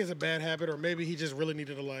 Maybe it's a bad habit, or maybe he just really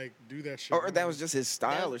needed to like do that shit. Or that was just his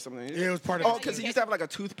style or something. Yeah, it was part of. Oh, because he used to have like a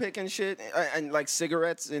toothpick and shit, and like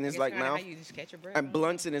cigarettes in his like mouth, You just catch your breath and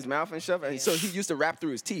blunts in his mouth and stuff. And so he used to rap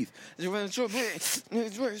through his teeth. You know, and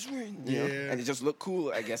it just looked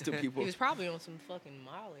cool, I guess, to people. He was probably on some fucking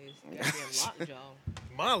Molly's. Goddamn lockjaw.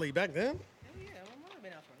 Molly back then. Hell yeah, my mom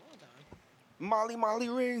been out for a long time. Molly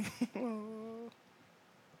ring.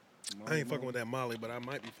 I ain't fucking with that Molly, but I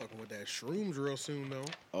might be fucking with that shrooms real soon though.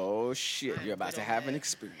 Oh shit! You're about to have an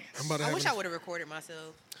experience. I wish I would have recorded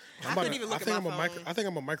myself. I couldn't even look at my phone. I think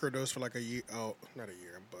I'm a microdose for like a year. Oh, not a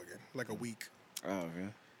year. I'm bugging. Like a week. Oh, okay.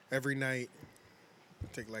 Every night,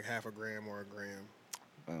 take like half a gram or a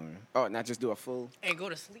gram. Oh, not just do a full. And go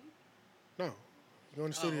to sleep? No, go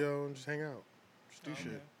in the studio and just hang out. Just do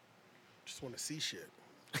shit. Just want to see shit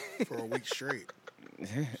for a week straight.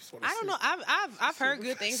 I don't know. I've heard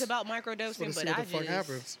good things about microdosing, but I just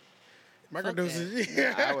happens. Microdosing.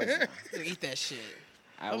 Yeah. I was. Eat that shit.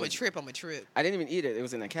 I'm a trip. I didn't even eat it. It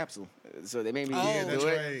was in a capsule, so they made me that's do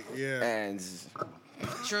it. right. Yeah. And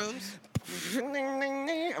shrooms.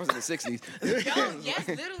 I was in the '60s. Yo, yes,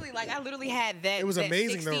 literally. Like I literally had that. It was that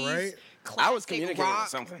amazing 60s though, right? I was communicating rock with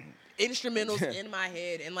something. Instrumentals in my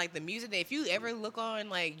head, and like the music. That if you ever look on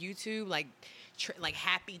like YouTube, like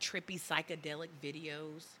happy, trippy, psychedelic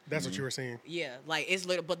videos. That's what you were saying. Yeah, like it's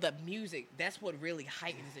little, but the music, that's what really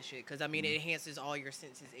heightens the shit. Because I mean, it enhances all your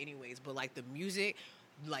senses, anyways. But like the music,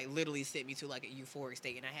 like literally sent me to like a euphoric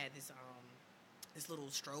state. And I had this this little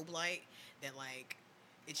strobe light that like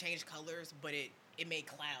it changed colors, but it made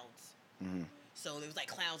clouds. Mm-hmm. So there was like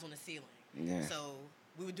clouds on the ceiling. Yeah. So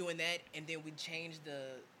we were doing that, and then we changed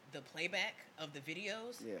the playback of the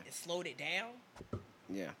videos. Yeah. And slowed it down.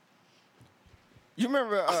 Yeah. You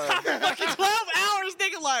remember? Fucking 12 hours,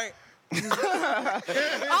 nigga. Like, I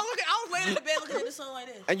was laying in the bed looking at the sun like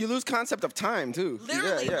this. And you lose concept of time too.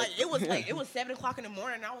 Literally, Yeah. like it was 7 o'clock in the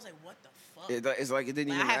morning, and I was like, what the fuck? It's like it didn't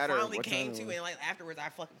Like, even I had matter finally what came time to, it was. and like afterwards, I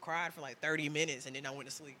fucking cried for like 30 minutes, and then I went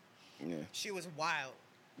to sleep. Yeah. Shit was wild.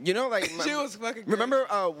 You know, like Shit was fucking. remember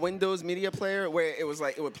Windows Media Player where it was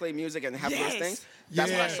like it would play music and have those things? That's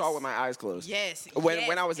what I Yes. saw with my eyes closed. Yes.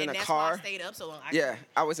 When I was in and a that's car. Why I stayed up so long. Yeah,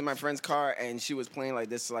 I was in my friend's car and she was playing like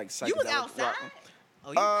this like psychedelic You was outside. rock.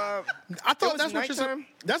 Oh, you I It thought was that's what you're saying. nighttime.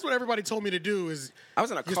 That's what everybody told me to do. Is I was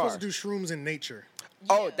in a you're car. supposed to do shrooms in nature.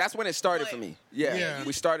 Oh, Yeah. that's when it started But- for me. Yeah. Yeah.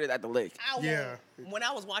 We started at the lake. I won't, Yeah. When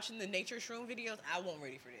I was watching the nature shroom videos, I wasn't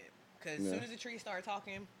ready for that. Because as Yeah. soon as the trees started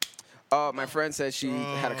talking, My friend said she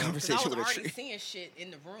had a because I conversation was with a already tree. seeing shit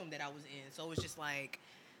in the room that I was in. So it was just like,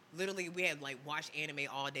 literally, we had like watched anime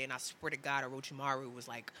all day, and I swear to God, Orochimaru was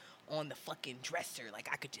like on the fucking dresser. Like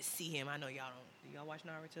I could just see him. I know y'all don't. Do y'all watch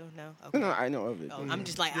Naruto? No. Okay. No, I know of it. Oh, I'm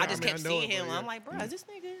just like, Yeah, I just I mean, kept I know seeing it, him. but yeah. I'm like, bro, is this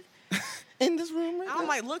nigga? In this room right I'm now?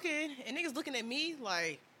 like looking, and niggas looking at me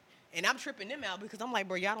like, and I'm tripping them out because I'm like,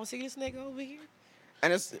 bro, y'all don't see this nigga over here?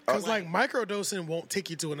 And it's Because like microdosing won't take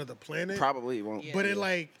you to another planet. probably won't. Yeah. But it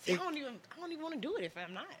like See, it, I don't even want to do it if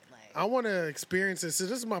I'm not. Like, I want to experience it. So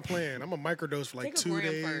this is my plan. I'm a microdose for like take a 2 gram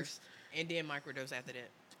days. first, and then microdose after that.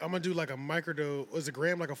 I'm gonna do like a microdose. Was a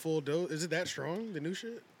gram like a full dose? Is it that strong? The new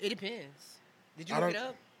shit? It depends. Did you I look it don't-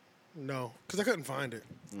 up? No, because I couldn't find it.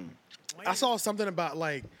 Why I you- saw something about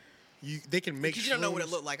like they can make. You don't know what it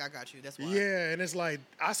shrooms. looked like. I got you. That's why. Yeah, and it's like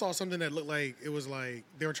I saw something that looked like it was like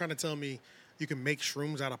they were trying to tell me you can make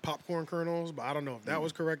shrooms out of popcorn kernels, but I don't know if that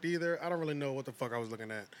was correct either. I don't really know what the fuck I was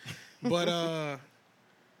looking at. But I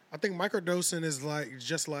think microdosing is like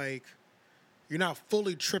just like you're not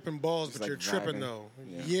fully tripping balls, Just but like you're tripping vibing. though.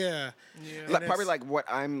 Yeah. Yeah. Yeah. Like, And probably it's- like what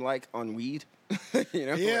I'm like on weed. You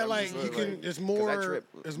know? Yeah, I'm like just you like- can. It's 'cause I more. trip.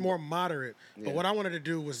 It's more moderate. Yeah. But what I wanted to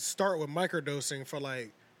do was start with microdosing for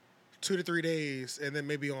like 2 to 3 days, and then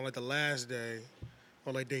maybe on like the last day,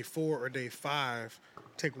 on like day 4 or day 5,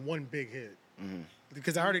 take one big hit. Mm-hmm.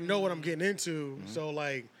 Because I already know what I'm getting into. So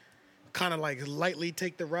like, kind of like lightly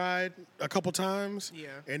take the ride a couple times. Yeah.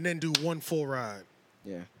 And then do one full ride.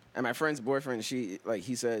 Yeah. And my friend's boyfriend, he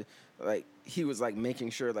said, like, he was like making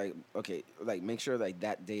sure, like, okay, like make sure like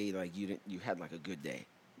that day, like you had like a good day,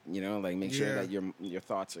 you know, like make sure Yeah. that your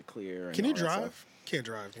thoughts are clear. And Can you all that drive? stuff. Can't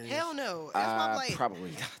drive. Can you? Hell no. That's why I'm like,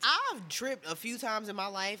 Probably not. I've tripped a few times in my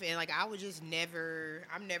life, and like I was just never.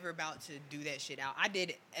 I'm never about to do that shit out. I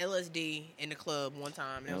did LSD in the club one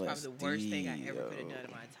time. And that was probably the worst thing I ever could have done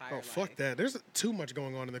in my entire Oh life. fuck that! There's too much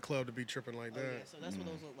going on in the club to be tripping like Oh, that. yeah, so that's what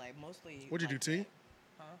those look like. Mostly. What'd you like do, tea? that.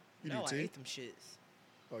 Huh? You no, do tea? I ate them shits.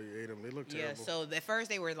 Oh, you ate them. They look Yeah, terrible. so at first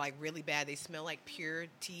they were like really bad. They smell like pure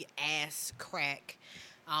tea ass crack.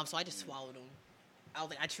 So I just swallowed them. I was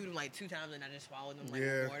like, I chewed them like 2 times and I just swallowed them like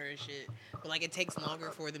Yeah. with water and shit. But like it takes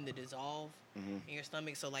longer for them to dissolve in your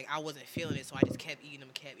stomach. So like I wasn't feeling it, so I just kept eating them.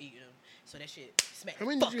 So that shit smacked How the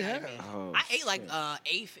many fuck did you out of have? me. Oh, I ate like shit.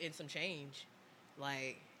 8th and some change.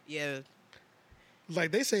 Like yeah.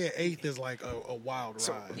 Like they say an 8th is like a wild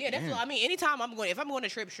ride. Yeah, that's what I mean. Anytime if I'm going to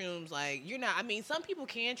trip shrooms, like you're not. I mean, some people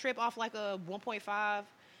can trip off like a 1.5,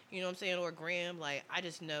 you know what I'm saying, or a gram. Like I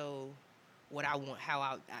just know what I want, how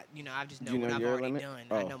I just know You what know I've your already limit? done.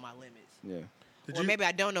 Oh. I know my limits. Yeah. Or maybe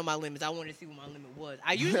I don't know my limits. I wanted to see what my limit was.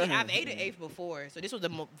 I've ate an 8th before, so this was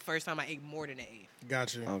the first time I ate more than an 8th.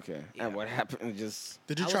 Gotcha. Okay. Yeah. And what happened? Just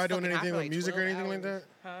Did you I was try doing fucking high anything for with like music or 12 anything like that?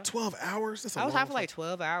 Huh? 12 hours? That's a I was long high for like time.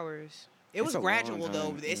 12 hours. It It's was a long gradual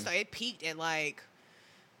though. time, It peaked at like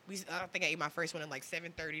I think I ate my first one at like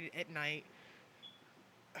 7:30 at night.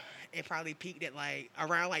 It probably peaked at like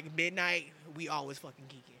around like midnight. We always fucking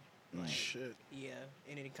geeking. Like, Shit. yeah,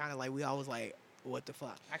 and then it kind of like we always like, what the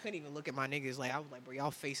fuck? I couldn't even look at my niggas. Like I was like, bro,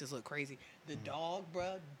 y'all faces look crazy. The dog,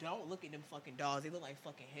 bro, don't look at them fucking dogs. They look like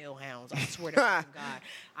fucking hellhounds. I swear to fucking God.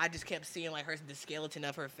 I just kept seeing like the skeleton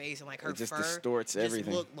of her face and like her It just fur distorts just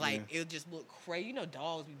everything. Looked like it just looked crazy. You know,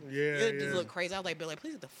 dogs. Yeah, it just yeah. looked crazy. I was like, Bill, like,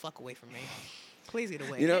 please get the fuck away from me. Please get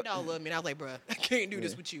away. You know- That dog loved me. And I was like, bro, I can't do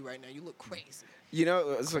this with you right now. You look crazy. You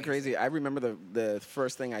know, it's so crazy. I remember the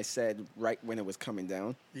first thing I said right when it was coming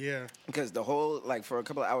down, Yeah. because the whole like for a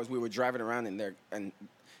couple of hours we were driving around in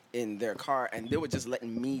their car, and they were just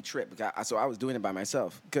letting me trip. So I was doing it by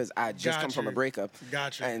myself because I just come from a Gotcha. breakup.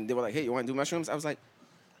 Gotcha. And they were like, "Hey, you want to do mushrooms?" I was like,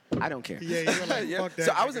 "I don't care." Yeah, you were like, fuck that,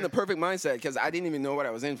 So I was nigga. in the perfect mindset because I didn't even know what I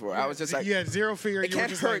was in for. I was just like, you had zero fear. it You were can't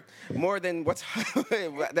just hurt like, more than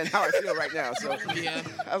than how I feel right now. So Yeah.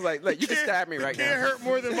 I was like, "Look, you can stab me right can't now." hurt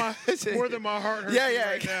more than my heart hurts Yeah, me yeah,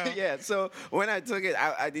 right now. yeah. So when I took it,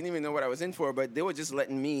 I didn't even know what I was in for, but they were just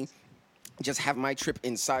letting me just have my trip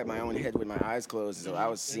inside my own head with my eyes closed. So I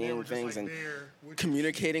was And they seeing were just, things like, and there with you.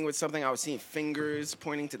 communicating with something. I was seeing fingers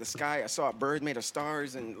pointing to the sky. I saw a bird made of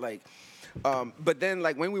stars and like. But then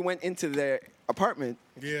like when we went into their apartment,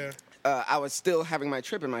 Yeah. I was still having my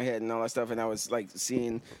trip in my head and all that stuff, and I was like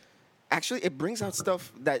seeing. Actually, it brings out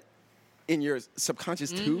stuff that in your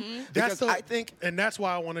subconscious too, because I think. and that's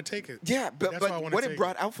why I want to take it. Yeah, but That's why I wanna what take it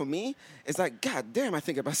brought out for me is like, God damn, I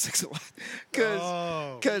think about sex a lot,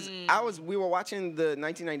 because we were watching the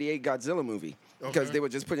 1998 Godzilla movie because Okay. they were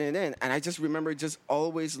just putting it in, and I just remember just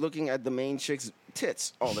always looking at the main chick's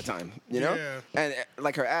tits all the time, you know, Yeah. and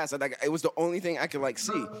like her ass, like it was the only thing I could like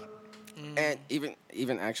see, and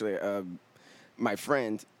even actually, my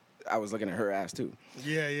friend. I was looking at her ass too.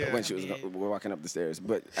 Yeah, yeah. When she was walking up the stairs,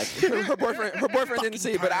 but her boyfriend didn't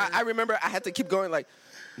see. But I remember I had to keep going. Like,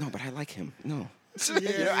 no, but I like him. No, I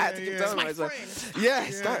had to keep telling My myself. friend. Yeah,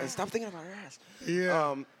 stop thinking about her ass.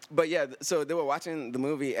 Yeah. But yeah, so they were watching the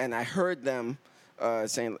movie, and I heard them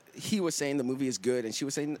saying he was saying the movie is good, and she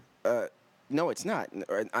was saying no, it's not.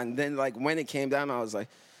 And then like when it came down, I was like.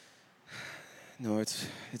 No, it's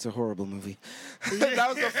a horrible movie. That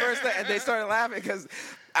was the first thing, and they started laughing because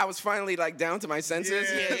I was finally like down to my senses,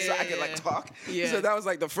 so I could like talk. Yeah. So that was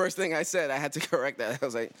like the first thing I said. I had to correct that. I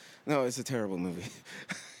was like, "No, it's a terrible movie."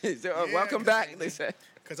 He said, "Oh, welcome back," they said.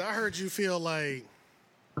 Because I heard you feel like.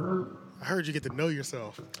 I heard you get to know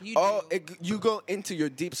yourself. You Oh, do. you go into your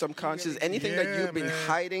deep subconscious. Anything that Yeah, you've been man.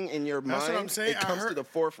 hiding in your mind, That's what I'm saying. it comes to the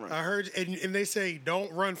forefront. I heard, and they say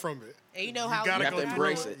don't run from it. And you know how gotta You have go to through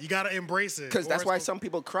embrace it. You gotta embrace it. Because or that's it's why gonna- some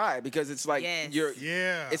people cry, because it's like Yes.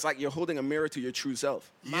 Yeah. it's like you're holding a mirror to your true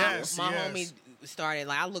self. Yes. my yes. homie started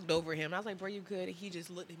like I looked over him and I was like, bro, you good? And he just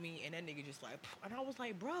looked at me and that nigga just like, and I was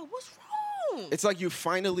like, bro, what's wrong? It's like you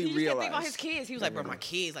finally he just kept realize. thinking about his kids. He was like, bro, my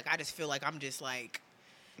kids. Like I just feel like I'm just like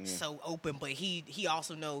so open, but he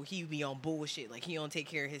also know he be on bullshit. Like he don't take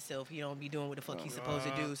care of himself. He don't be doing what the fuck he's supposed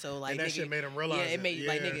to do. So like and that nigga, shit made him realize Yeah, it. it made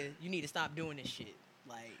like Yeah. nigga, you need to stop doing this shit.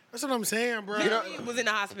 Like That's what I'm saying, bro. he was in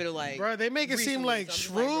the hospital like. Bro, they make it seem recently, like so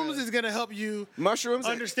I'm just shrooms bro. is gonna help you Mushrooms.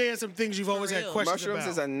 understand some things you've always had real. questions Mushrooms about.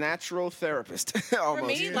 is a natural therapist. For Almost.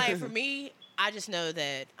 me, like for me, I just know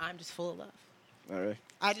that I'm just full of love. All right.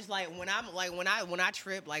 I just like when I'm like when I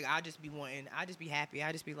trip, like I just be happy.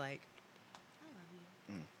 I just be like,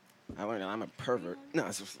 I learned that I'm a pervert. No,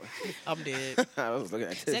 it's just I'm dead. I was looking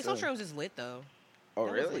at this. Sex on shrooms is lit though. Oh,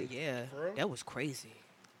 That was, really? like, yeah, For real? that was crazy.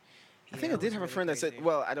 I think I did have a friend that said,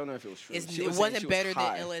 well, I don't know if it was true. It She was saying wasn't she was better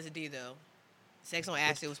high. than LSD though. Sex on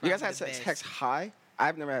acid was You probably guys had the best. sex high?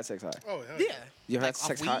 I've never had sex high. Oh, hell Yeah. You Like, had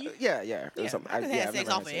sex off high? weed? Yeah, yeah. Or Yeah, something. I done yeah, had I've sex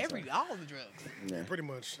never off had of sex high. all the drugs. Yeah, Pretty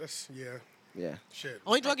much. That's yeah. shit.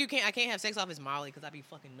 Only drug I can't have sex off is Molly because I be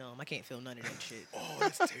fucking numb. I can't feel none of that shit. Oh,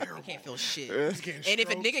 that's terrible. I can't feel shit. He's getting And if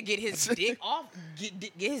a stroked. nigga get his dick off,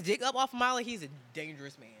 get his dick up off Molly, he's a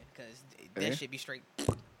dangerous man. because that Yeah. shit be straight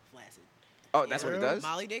flaccid. Oh, that's what it does?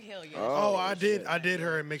 Molly dick, hell yeah. Oh, Oh, I did. shit. I did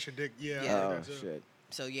her and makes your dick. Yeah. I Yeah. heard Oh, that too. shit.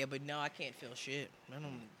 So yeah, but no, I can't feel shit. I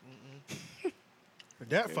don't.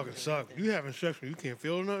 That fucking sucks. You having sex and you can't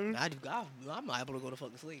feel nothing. I'm liable to go to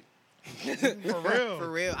fucking sleep. For real. For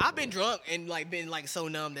real. I've been drunk and like been like so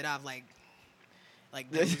numb that I've like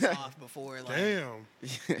dozed off before. Like Damn.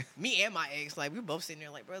 me and my ex, like we both sitting there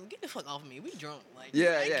like, bro, get the fuck off of me. We drunk. Like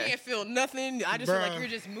Yeah, I yeah. can't feel nothing. I just feel like Bruh. you're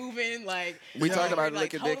just moving. Like We Yeah. talked about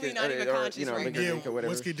like, liquor totally dick not even or conscious right liquor Yeah, dick or whatever.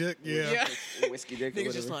 whiskey dick. Yeah. Yeah. Whiskey dick or Niggas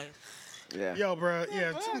whatever. just like Yeah. Yo, bro.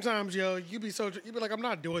 Yeah. Sometimes, yo, you be like, I'm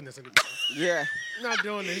not doing this anymore. Yeah. I'm not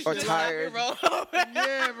doing this Or shit. tired. bro.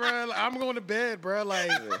 Yeah, bro. Like, I'm going to bed, bro. Like,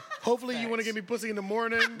 hopefully you want to give me pussy in the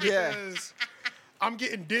morning Yeah. because I'm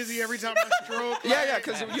getting dizzy every time I stroke. Yeah, yeah,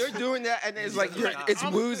 because you're doing that and it's like it's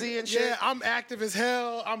woozy and shit. Yeah, I'm active as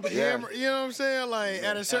hell. I'm hammered. You know what I'm saying? Like,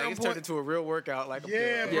 at a Like, certain it's turned point. into a real workout. Like,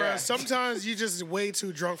 Yeah, bro. Yeah. Sometimes you just way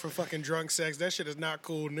too drunk for fucking drunk sex. That shit is not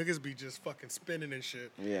cool. Niggas be just fucking spinning and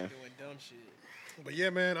shit. Yeah. Doing dumb shit. But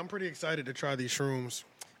yeah, man, I'm pretty excited to try these shrooms.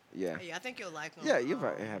 Yeah. Yeah, I think you'll like them. Yeah, you'll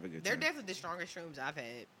probably have a good They're time. definitely the strongest shrooms I've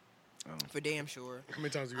had. Oh. For damn sure. How many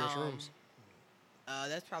times have you had shrooms?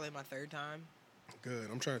 That's probably my third time. Good.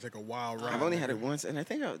 I'm trying to take a wild ride. I've only had it once, and I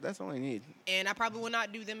think that's all I need. And I probably will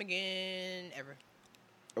not do them again ever.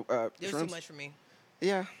 It was Shrooms? too much for me.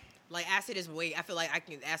 Yeah. Like acid is I feel like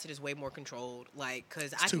acid is way more controlled. Like,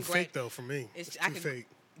 cause It's I too can fake though for me. It's I too can, fake.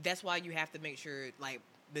 That's why you have to make sure, like,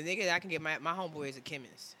 the nigga that I can get, my homeboy is a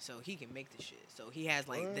chemist, so he can make the shit. So he has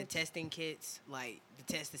like the testing kits, like the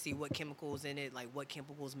test to see what chemicals in it, like what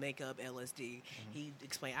chemicals make up LSD. He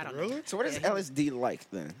explained, I don't know. Really? So what is Yeah, he was- LSD like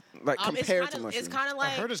then? Like compared it's to kinda, mushrooms? It's kind of I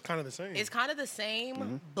like heard it's kind of the same. it's kind of the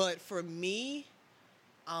same, but for me,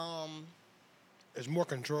 It's more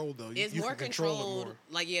controlled though. it's you more can control controlled. it more.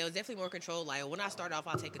 Like, yeah, it's definitely more controlled. Like, when I start off,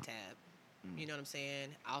 I'll take a tab. You know what I'm saying?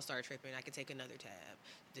 I'll start tripping. I can take another tab.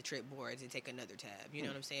 The trip boards and take another tab. You know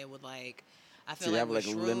what I'm saying? With like, I feel So you like have, with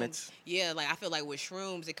like, shrooms, limits? Yeah, like I feel like with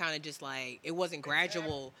shrooms, it kind of just like it wasn't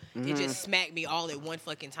gradual. It just smacked me all at one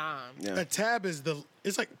fucking time. Yeah. A tab is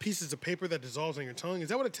it's like pieces of paper that dissolves on your tongue. Is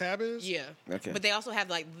that what a tab is? Yeah. Okay. But they also have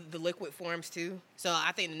like the liquid forms too. So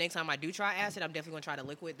I think the next time I do try acid, I'm definitely gonna try the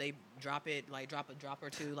liquid. They drop it, like drop a drop or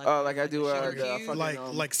two. Like, Oh, like I do, the sugar the cube.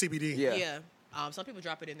 fucking, Like CBD. Yeah. Yeah. Some people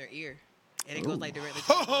drop it in their ear. And it goes like directly to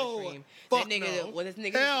the Oh, bloodstream. fuck That nigga, no. what this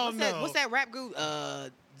nigga? Hell no. What's that rap group?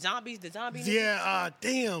 Zombies, the zombie. nigga? Yeah.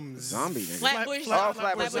 Damn. Zombie nigga. Flatbush,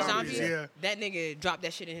 Flatbush Zombies. Zombies, yeah. That nigga dropped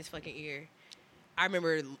that shit in his fucking ear. I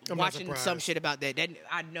remember not watching some surprised. shit about that.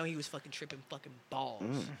 I know he was fucking tripping fucking balls.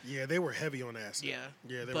 Yeah, they were heavy on acid. Yeah.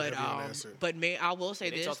 Yeah, they were but heavy on acid. but man, I will say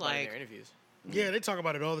They this: talk about it in like, their interviews. Yeah, they talk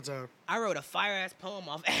about it all the time. I wrote a fire ass poem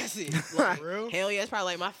off acid. Like, For real? hell yeah, it's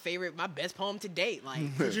probably like my best poem to date.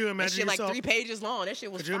 Like, Could you that imagine shit like yourself? 3 pages long. That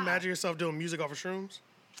shit was. Could you fire. imagine yourself doing music off of shrooms?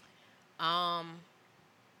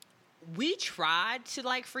 We tried to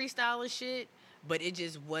like freestyle and shit, but it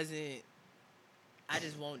just wasn't. I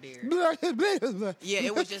just won't dare. Yeah,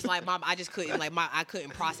 it was just like I just couldn't I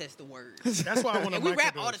couldn't process the words. That's why I want to. And we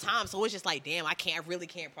rap all the time, so it's just like, damn, I really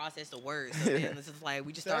can't process the words. So then it's just like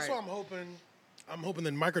we just That's started. why I'm hoping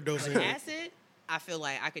that microdosing. Acid, I feel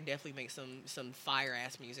like I could definitely make some fire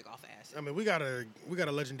ass music off of acid. I mean, we got a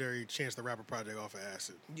legendary Chance the Rapper project off of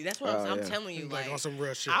acid. That's what Oh, I'm yeah. telling you. Like on some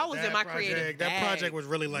real shit. I was in That my project, creative That bag. project was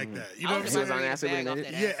really like that. You know I what I'm was It was saying? on acid when bag they off did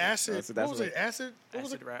that it? Yeah, acid. acid. That's What was what- it? Acid. What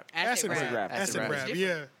was Acid it? rap. Acid rap. rap. Acid Acid rap. rap. It's Yeah.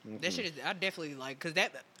 different. That shit is. I definitely like because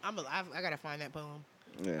that I gotta find that poem.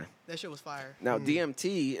 Yeah. That shit was fire. Now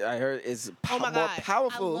DMT, I heard, is Oh my more god,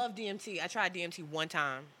 powerful, I love DMT. I tried DMT one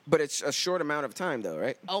time. but it's a short amount of time though,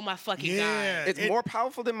 right? Oh my fucking Yeah. god. It's more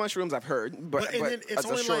powerful than mushrooms, I've heard, but and then it's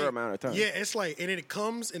a shorter amount of time. Yeah, it's like, and then it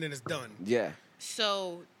comes and then it's done. Yeah.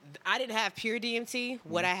 So I didn't have pure DMT.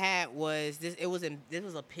 What I had was this. This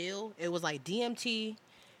was a pill. It was like DMT,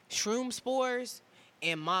 shroom spores,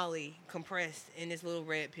 and Molly compressed in this little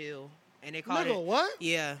red pill, and they called Nigga, it what?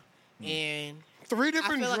 Yeah, and 3 I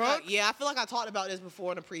different feel drugs. like I feel like I talked about this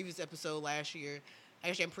before in a previous episode last year.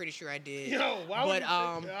 Actually, I'm pretty sure I did. Yo, why would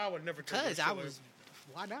but you take, I would never take because that I shit. was.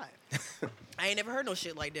 Why not? I ain't never heard no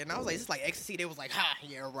shit like that. And I was like, this is like ecstasy. They was like, ha,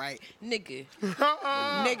 yeah, right. Nigga.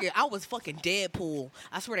 Nigga, I was fucking Deadpool.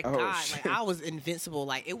 I swear to Oh, God. shit. Like, I was invincible.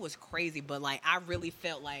 Like, it was crazy. But, like, I really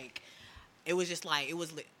felt like it was just like, it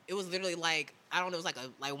was literally like, I don't know, it was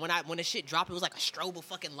like when the shit dropped, it was like a strobe of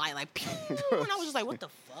fucking light. Like, pew, and I was just like, what the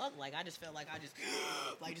fuck? Like, I just felt like I just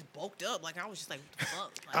bulked up. Like, I was just like, what the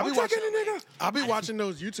fuck? Like, I'll be watching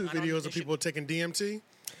those YouTube I don't videos do of shit. people taking DMT,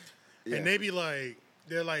 Yeah. and they be like,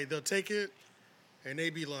 they'll take it, and they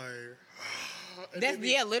be like, And That's they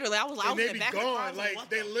be- literally. I was And in they the be back of the car, I gone. was Like, what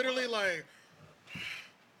they the literally, fuck? like...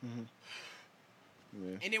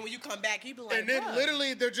 And then when you come back, you be like, And then bruh,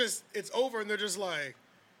 literally, it's over, and they're just like,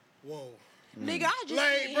 whoa. nigga, I just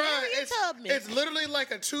Like, seen bro, Harriet Tubman. it's literally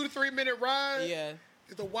like a 2 to 3 minute ride. Yeah.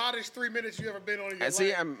 It's the wildest 3 minutes you ever been on in your And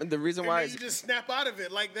see, life. the reason And why then you just snap out of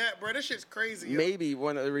it like that, bro. That shit's crazy. yo. maybe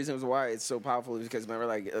one of the reasons why it's so powerful is because remember,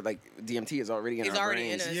 like DMT is already in It's our already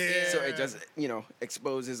in brains. us. Yeah. So it just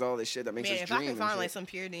exposes all this shit that makes Man, us if dream. I can and find like shit. some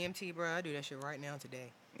pure DMT, bro, I do that shit right now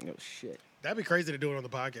today. Oh shit. That'd be crazy to do it on the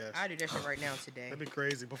podcast. I do that shit right now today. That'd be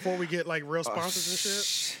crazy. Before we get like real sponsors and shit,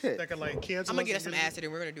 shit. that could like cancel. I'm gonna get us us some and acid,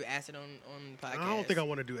 and we're gonna do acid on the podcast. I don't think I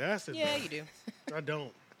want to do acid. Yeah, bro. you do. I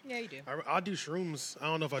don't. Yeah, you do. I'll do shrooms. I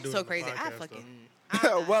don't know if I do. So it on the crazy. podcast, I though.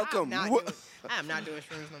 fucking. Welcome. I'm not doing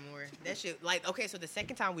shrooms no more. That shit, like, okay, so the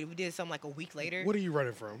second time we did something like a week later. What are you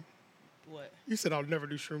running from? What? You said I'll never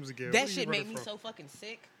do shrooms again. What That are you shit made running me from? so fucking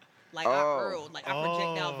sick. Like Oh. I hurled, like I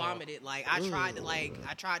projectile Oh. vomited. Like I tried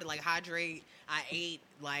to hydrate. I ate.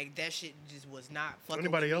 Like that shit just was not fucking.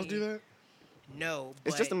 Anybody with else me. do that? No.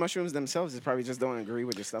 It's but- just the mushrooms themselves. It's probably just don't agree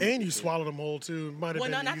with your stomach. And you swallowed them whole too. Might have Well,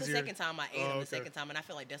 been no, not easier. the second time I ate them. okay. The second time, and I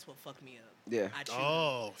feel like that's what fucked me up. Yeah. I chewed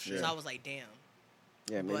Oh them. shit. So I was like, damn.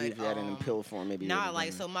 Yeah, maybe But, if you had it in pill form, maybe. you Nah, would've like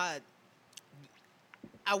done so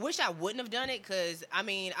I wish I wouldn't have done it because I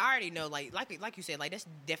mean I already know like you said like that's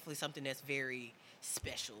definitely something that's very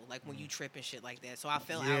special like when you trip and shit like that. So I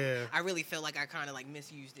felt Yeah. I really felt like I kind of like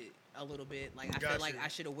misused it a little bit. Like I Gotcha. felt like I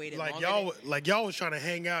should have waited Like longer. y'all was trying to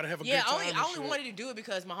hang out and have a Yeah, good time. I and only shit. wanted to do it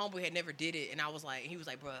because my homeboy had never did it, and I was like, he was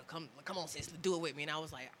like, bro, come on, sis, do it with me, and I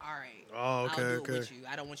was like, all right, Oh, okay, I'll do okay. it with you.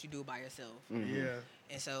 I don't want you to do it by yourself. Yeah.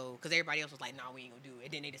 And so, because everybody else was like, nah, we ain't gonna do it,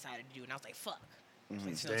 and then they decided to do it, and I was like, fuck. I was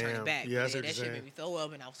like, there's no turning Damn. back. Yeah, I But see what that you're shit saying. made me throw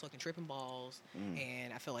up, and I was fucking tripping balls,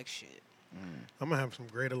 and I felt like shit. I'm gonna have some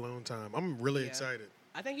great alone time. I'm really Yeah. excited.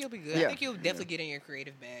 I think you'll be good. Yeah. I think you'll definitely get in your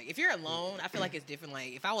creative bag. If you're alone, I feel like it's different.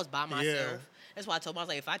 Like if I was by myself, Yeah. that's why I told myself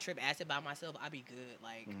like if I trip acid by myself, I'd be good.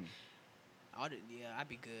 Like, I'd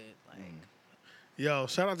be good. Like, Yo,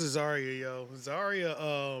 shout out to Zaria, yo.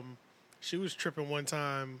 Zaria, she was tripping one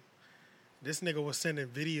time. This nigga was sending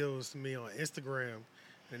videos to me on Instagram.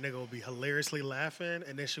 And the nigga would be hilariously laughing,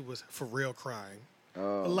 and then she was for real crying.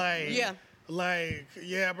 Oh. Like, Yeah.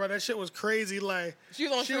 yeah, bro, that shit was crazy. Like, She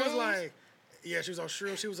was on she was shrooms? like, yeah, she was on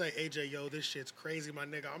shrooms. She was like, AJ, yo, this shit's crazy, my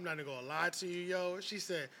nigga. I'm not even gonna lie to you, yo. She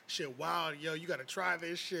said, shit, wild, yo, you gotta try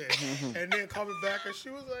this shit. And then coming back, and she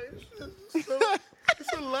was like,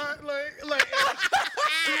 it's a lot, like, she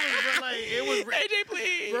was like, it was, AJ,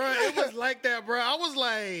 please. bro, it was like that, bro. I was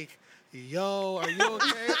like, yo, are you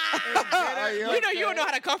okay? And You know you don't know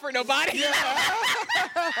how to comfort nobody.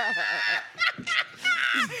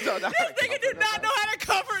 So that- This nigga do not know how to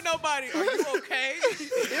comfort nobody. Are you okay?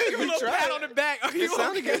 Give him a little pat on the back. Are you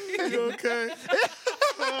sounded okay? good. You okay?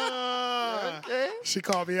 She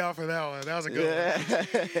called me out for that one. That was a good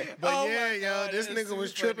one. But Oh yeah, my yo, God, this that is nigga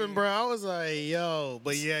was too funny. tripping, bro. I was like, yo.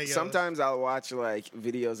 But yeah, yo. Sometimes I'll watch like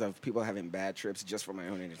videos of people having bad trips just for my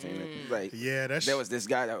own entertainment. Like, Yeah, that's. there was this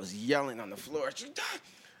guy that was yelling on the floor.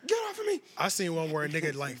 Get off of me! I seen one where a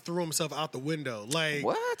nigga like threw himself out the window. Like,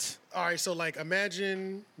 What? all right, so like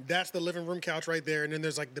imagine that's the living room couch right there, and then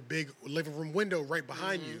there's like the big living room window right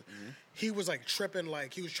behind you. He was like tripping,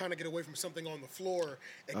 like he was trying to get away from something on the floor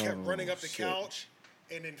and kept running up the shit. couch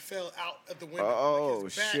and then fell out of the window. Oh, like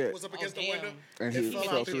his back shit. was up against Oh, the window And and he fell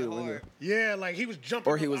fell out through the the window. Hard. Yeah, like he was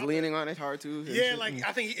jumping. Or he up was out leaning on it hard too. and Yeah, shit. like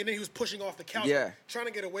I think, and then he was pushing off the couch, Yeah. trying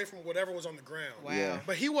to get away from whatever was on the ground. Wow. Yeah.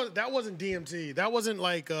 But that wasn't DMT. That wasn't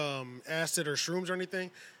like acid or shrooms or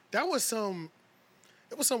anything. That was some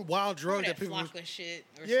wild drug that That people. flocka shit.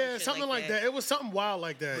 Or Yeah, some shit something like that. It was something wild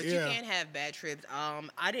like that. But yeah. you can have bad trips.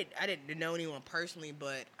 I didn't know anyone personally,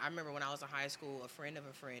 but I remember when I was in high school, a friend of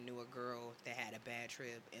a friend knew a girl that had a bad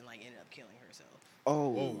trip and like ended up killing herself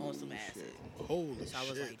Oh. on some acid. Holy So I was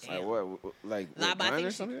shit. like, damn. Like what? Like Nah, what, but I gun think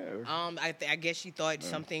or she- something? Or- I guess she thought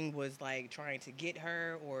something was like trying to get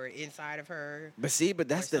her or inside of her. But see, but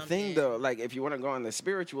that's or the thing, something. though. Like, if you want to go on the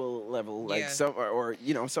spiritual level, like Yeah. some, or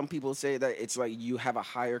some people say that it's like you have a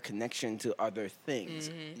higher connection to other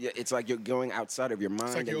things. Yeah, it's like you're going outside of your mind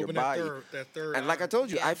It's like and you your open body. that third. And like I eye.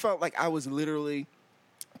 told you, Yeah. I felt like I was literally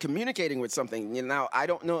communicating with something. You know, now I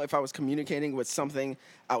don't know if I was communicating with something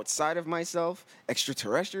outside of myself,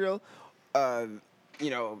 extraterrestrial,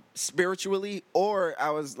 spiritually, or I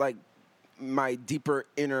was like my deeper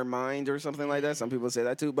inner mind or something like that. Some people say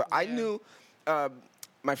that too, but I Yeah. knew.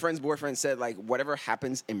 My friend's boyfriend said, like, whatever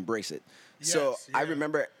happens, embrace it. So Yes, I yeah.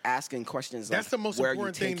 remember asking questions That's like, the most where are you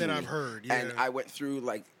important thing that taking I've me? heard, And yeah. I went through,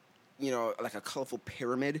 like a colorful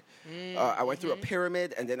pyramid. I went through a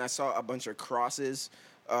pyramid, and then I saw a bunch of crosses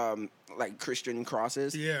like Christian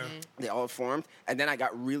crosses. Yeah. They all formed, and then I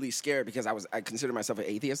got really scared because I considered myself an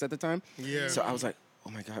atheist at the time. Yeah. So I was like, oh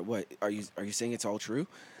my God, what are you saying? It's all true?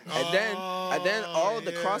 And then all of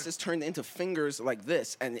the crosses turned into fingers like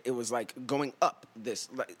this, and it was like going up this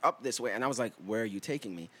way, and I was like, where are you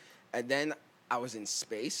taking me? And then I was in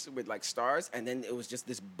space with like stars, and then it was just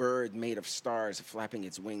this bird made of stars flapping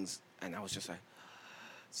its wings, and I was just like,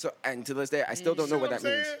 so. And to this day, I still don't know what that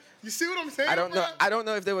means. You see what I'm saying? I don't know. bro? I don't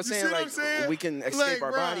know if they were see saying what like I'm saying? we can escape Like,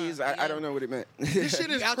 our bruh, bodies. I don't know what it meant. This shit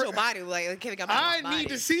is out your cra- body, like Kevin got my I body. need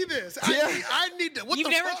to see this. Yeah. I need to. What You've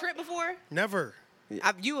the never fuck? tripped before? Never.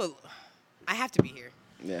 I have to be here.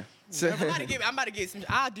 Yeah. I'm about to get some.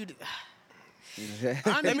 I'll do.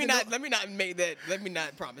 Let me not make that. Let me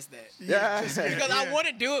not promise that. Yeah. Because I want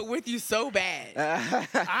to do it with you so bad.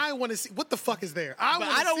 I want to see what the fuck is there. I But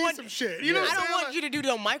want I don't to see want some shit. You know what I I'm don't saying? want you to do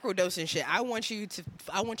no microdosing shit. I want you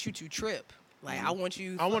to trip. Like I want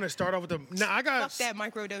you. I want to start off with the. Nah, I got. Fuck that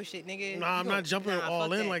microdose shit, nigga. Nah, I'm not jumping all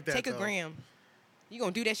fuck in like that, Take a though. gram. You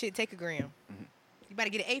gonna do that shit? Take a gram. You better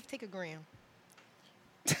get an eighth. Take a gram.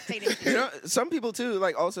 Take that shit. You know, some people too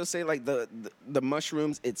like also say like the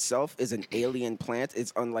mushrooms itself is an alien plant.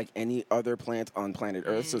 It's unlike any other plant on planet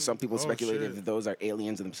Earth. So some people speculate shit. if those are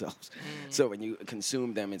aliens themselves. So when you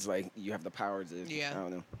consume them, it's like you have the power to. Yeah. I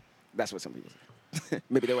don't know. That's what some people say.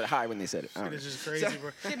 Maybe they were high when they said it. I don't It's know. just crazy,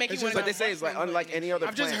 bro. Shit make you It's wanna just- But know they say it's like mushrooms unlike and any shit. other.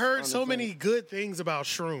 I've just plant heard on the so planet. many good things about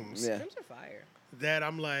shrooms Yeah. Shrooms are fire. that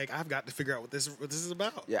I'm like, I've got to figure out what this is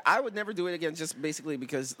about. Yeah, I would never do it again, just basically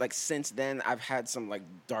because, like, since then I've had some like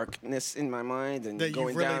darkness in my mind and That you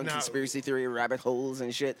going really down not- conspiracy theory rabbit holes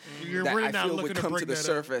and shit. You're that really I not feel looking would to come to bring the that up.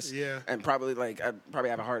 surface. Yeah. and probably like I'd probably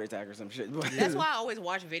have a heart attack or some shit. But That's why I always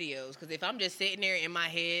watch videos. Because if I'm just sitting there in my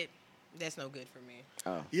head, that's no good for me.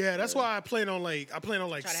 Yeah, that's why I plan on Try to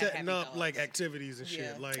have setting happy up thoughts. like activities and shit.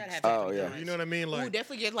 Yeah, Like, try to have Oh, happy yeah. thoughts. you know what I mean? Ooh, Like,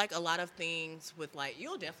 definitely get like a lot of things with like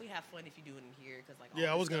you'll definitely have fun if you do it in here because like all Yeah,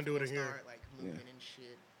 I this was gonna stuff do it will in here. start, like moving and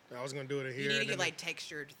shit. I was gonna do it in here. You need to and get then- like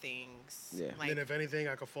textured things. Yeah. Like then if anything,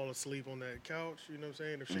 I could fall asleep on that couch. You know what I'm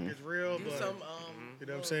saying? If shit gets real, do but some you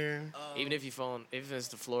know what I'm saying? Even if if it's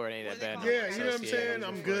the floor, it ain't that bad. Yeah, you know what I'm So, saying? yeah,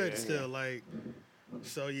 I'm good still. Like,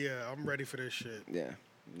 so yeah, I'm ready for this shit. yeah,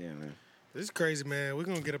 man. This is crazy, man. We're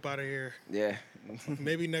gonna get up out of here. Yeah,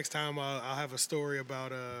 Maybe next time I'll have a story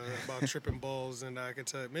about tripping balls, and I can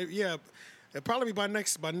tell. Maybe it'll probably be by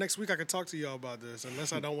next week I can talk to y'all about this,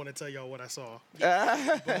 unless I don't want to tell y'all what I saw.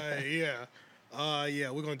 But yeah,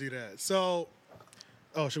 we're gonna do that. So,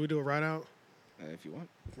 should we do a ride out? if you want.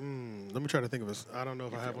 Let me try to think of this. I don't know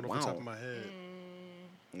if I have one off the top Wow. of my head.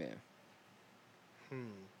 Yeah,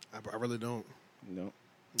 I really don't. no.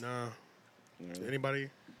 Nah. Really? Anybody?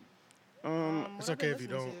 It's what I've okay been if you listening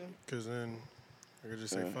don't, because then I could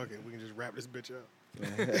just say fuck it. We can just wrap this bitch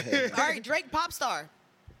up. all right, Drake pop star.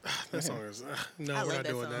 That song is no, I we're love not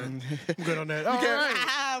that doing song. that. I'm good on that. All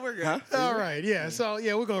right. We're good. All right, yeah. So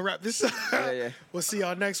yeah, we're gonna wrap this up. Yeah. We'll see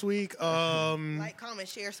y'all next week. Like, comment,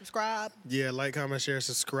 share, subscribe. Yeah, like, comment, share,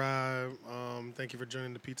 subscribe. Thank you for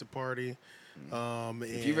joining the pizza party.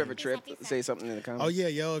 If you've ever tripped, say something in the comments. Oh yeah,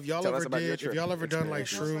 yo! If y'all Tell us ever about your did, if trip y'all ever done like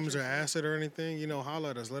experience. shrooms or acid or anything, holla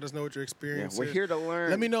at us. Let us know what your experience We're is. here to learn.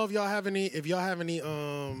 Let me know if y'all have any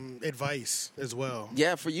advice as well.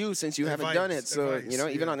 Yeah, for you since you haven't done it. So Advice,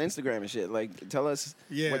 even yeah. on Instagram and shit. Like, tell us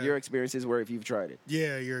Yeah. what your experiences were if you've tried it.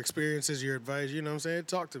 Yeah, your experiences, your advice. You know what I'm saying?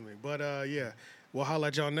 Talk to me. But yeah, we'll holla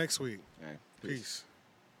at y'all next week. All right, Peace.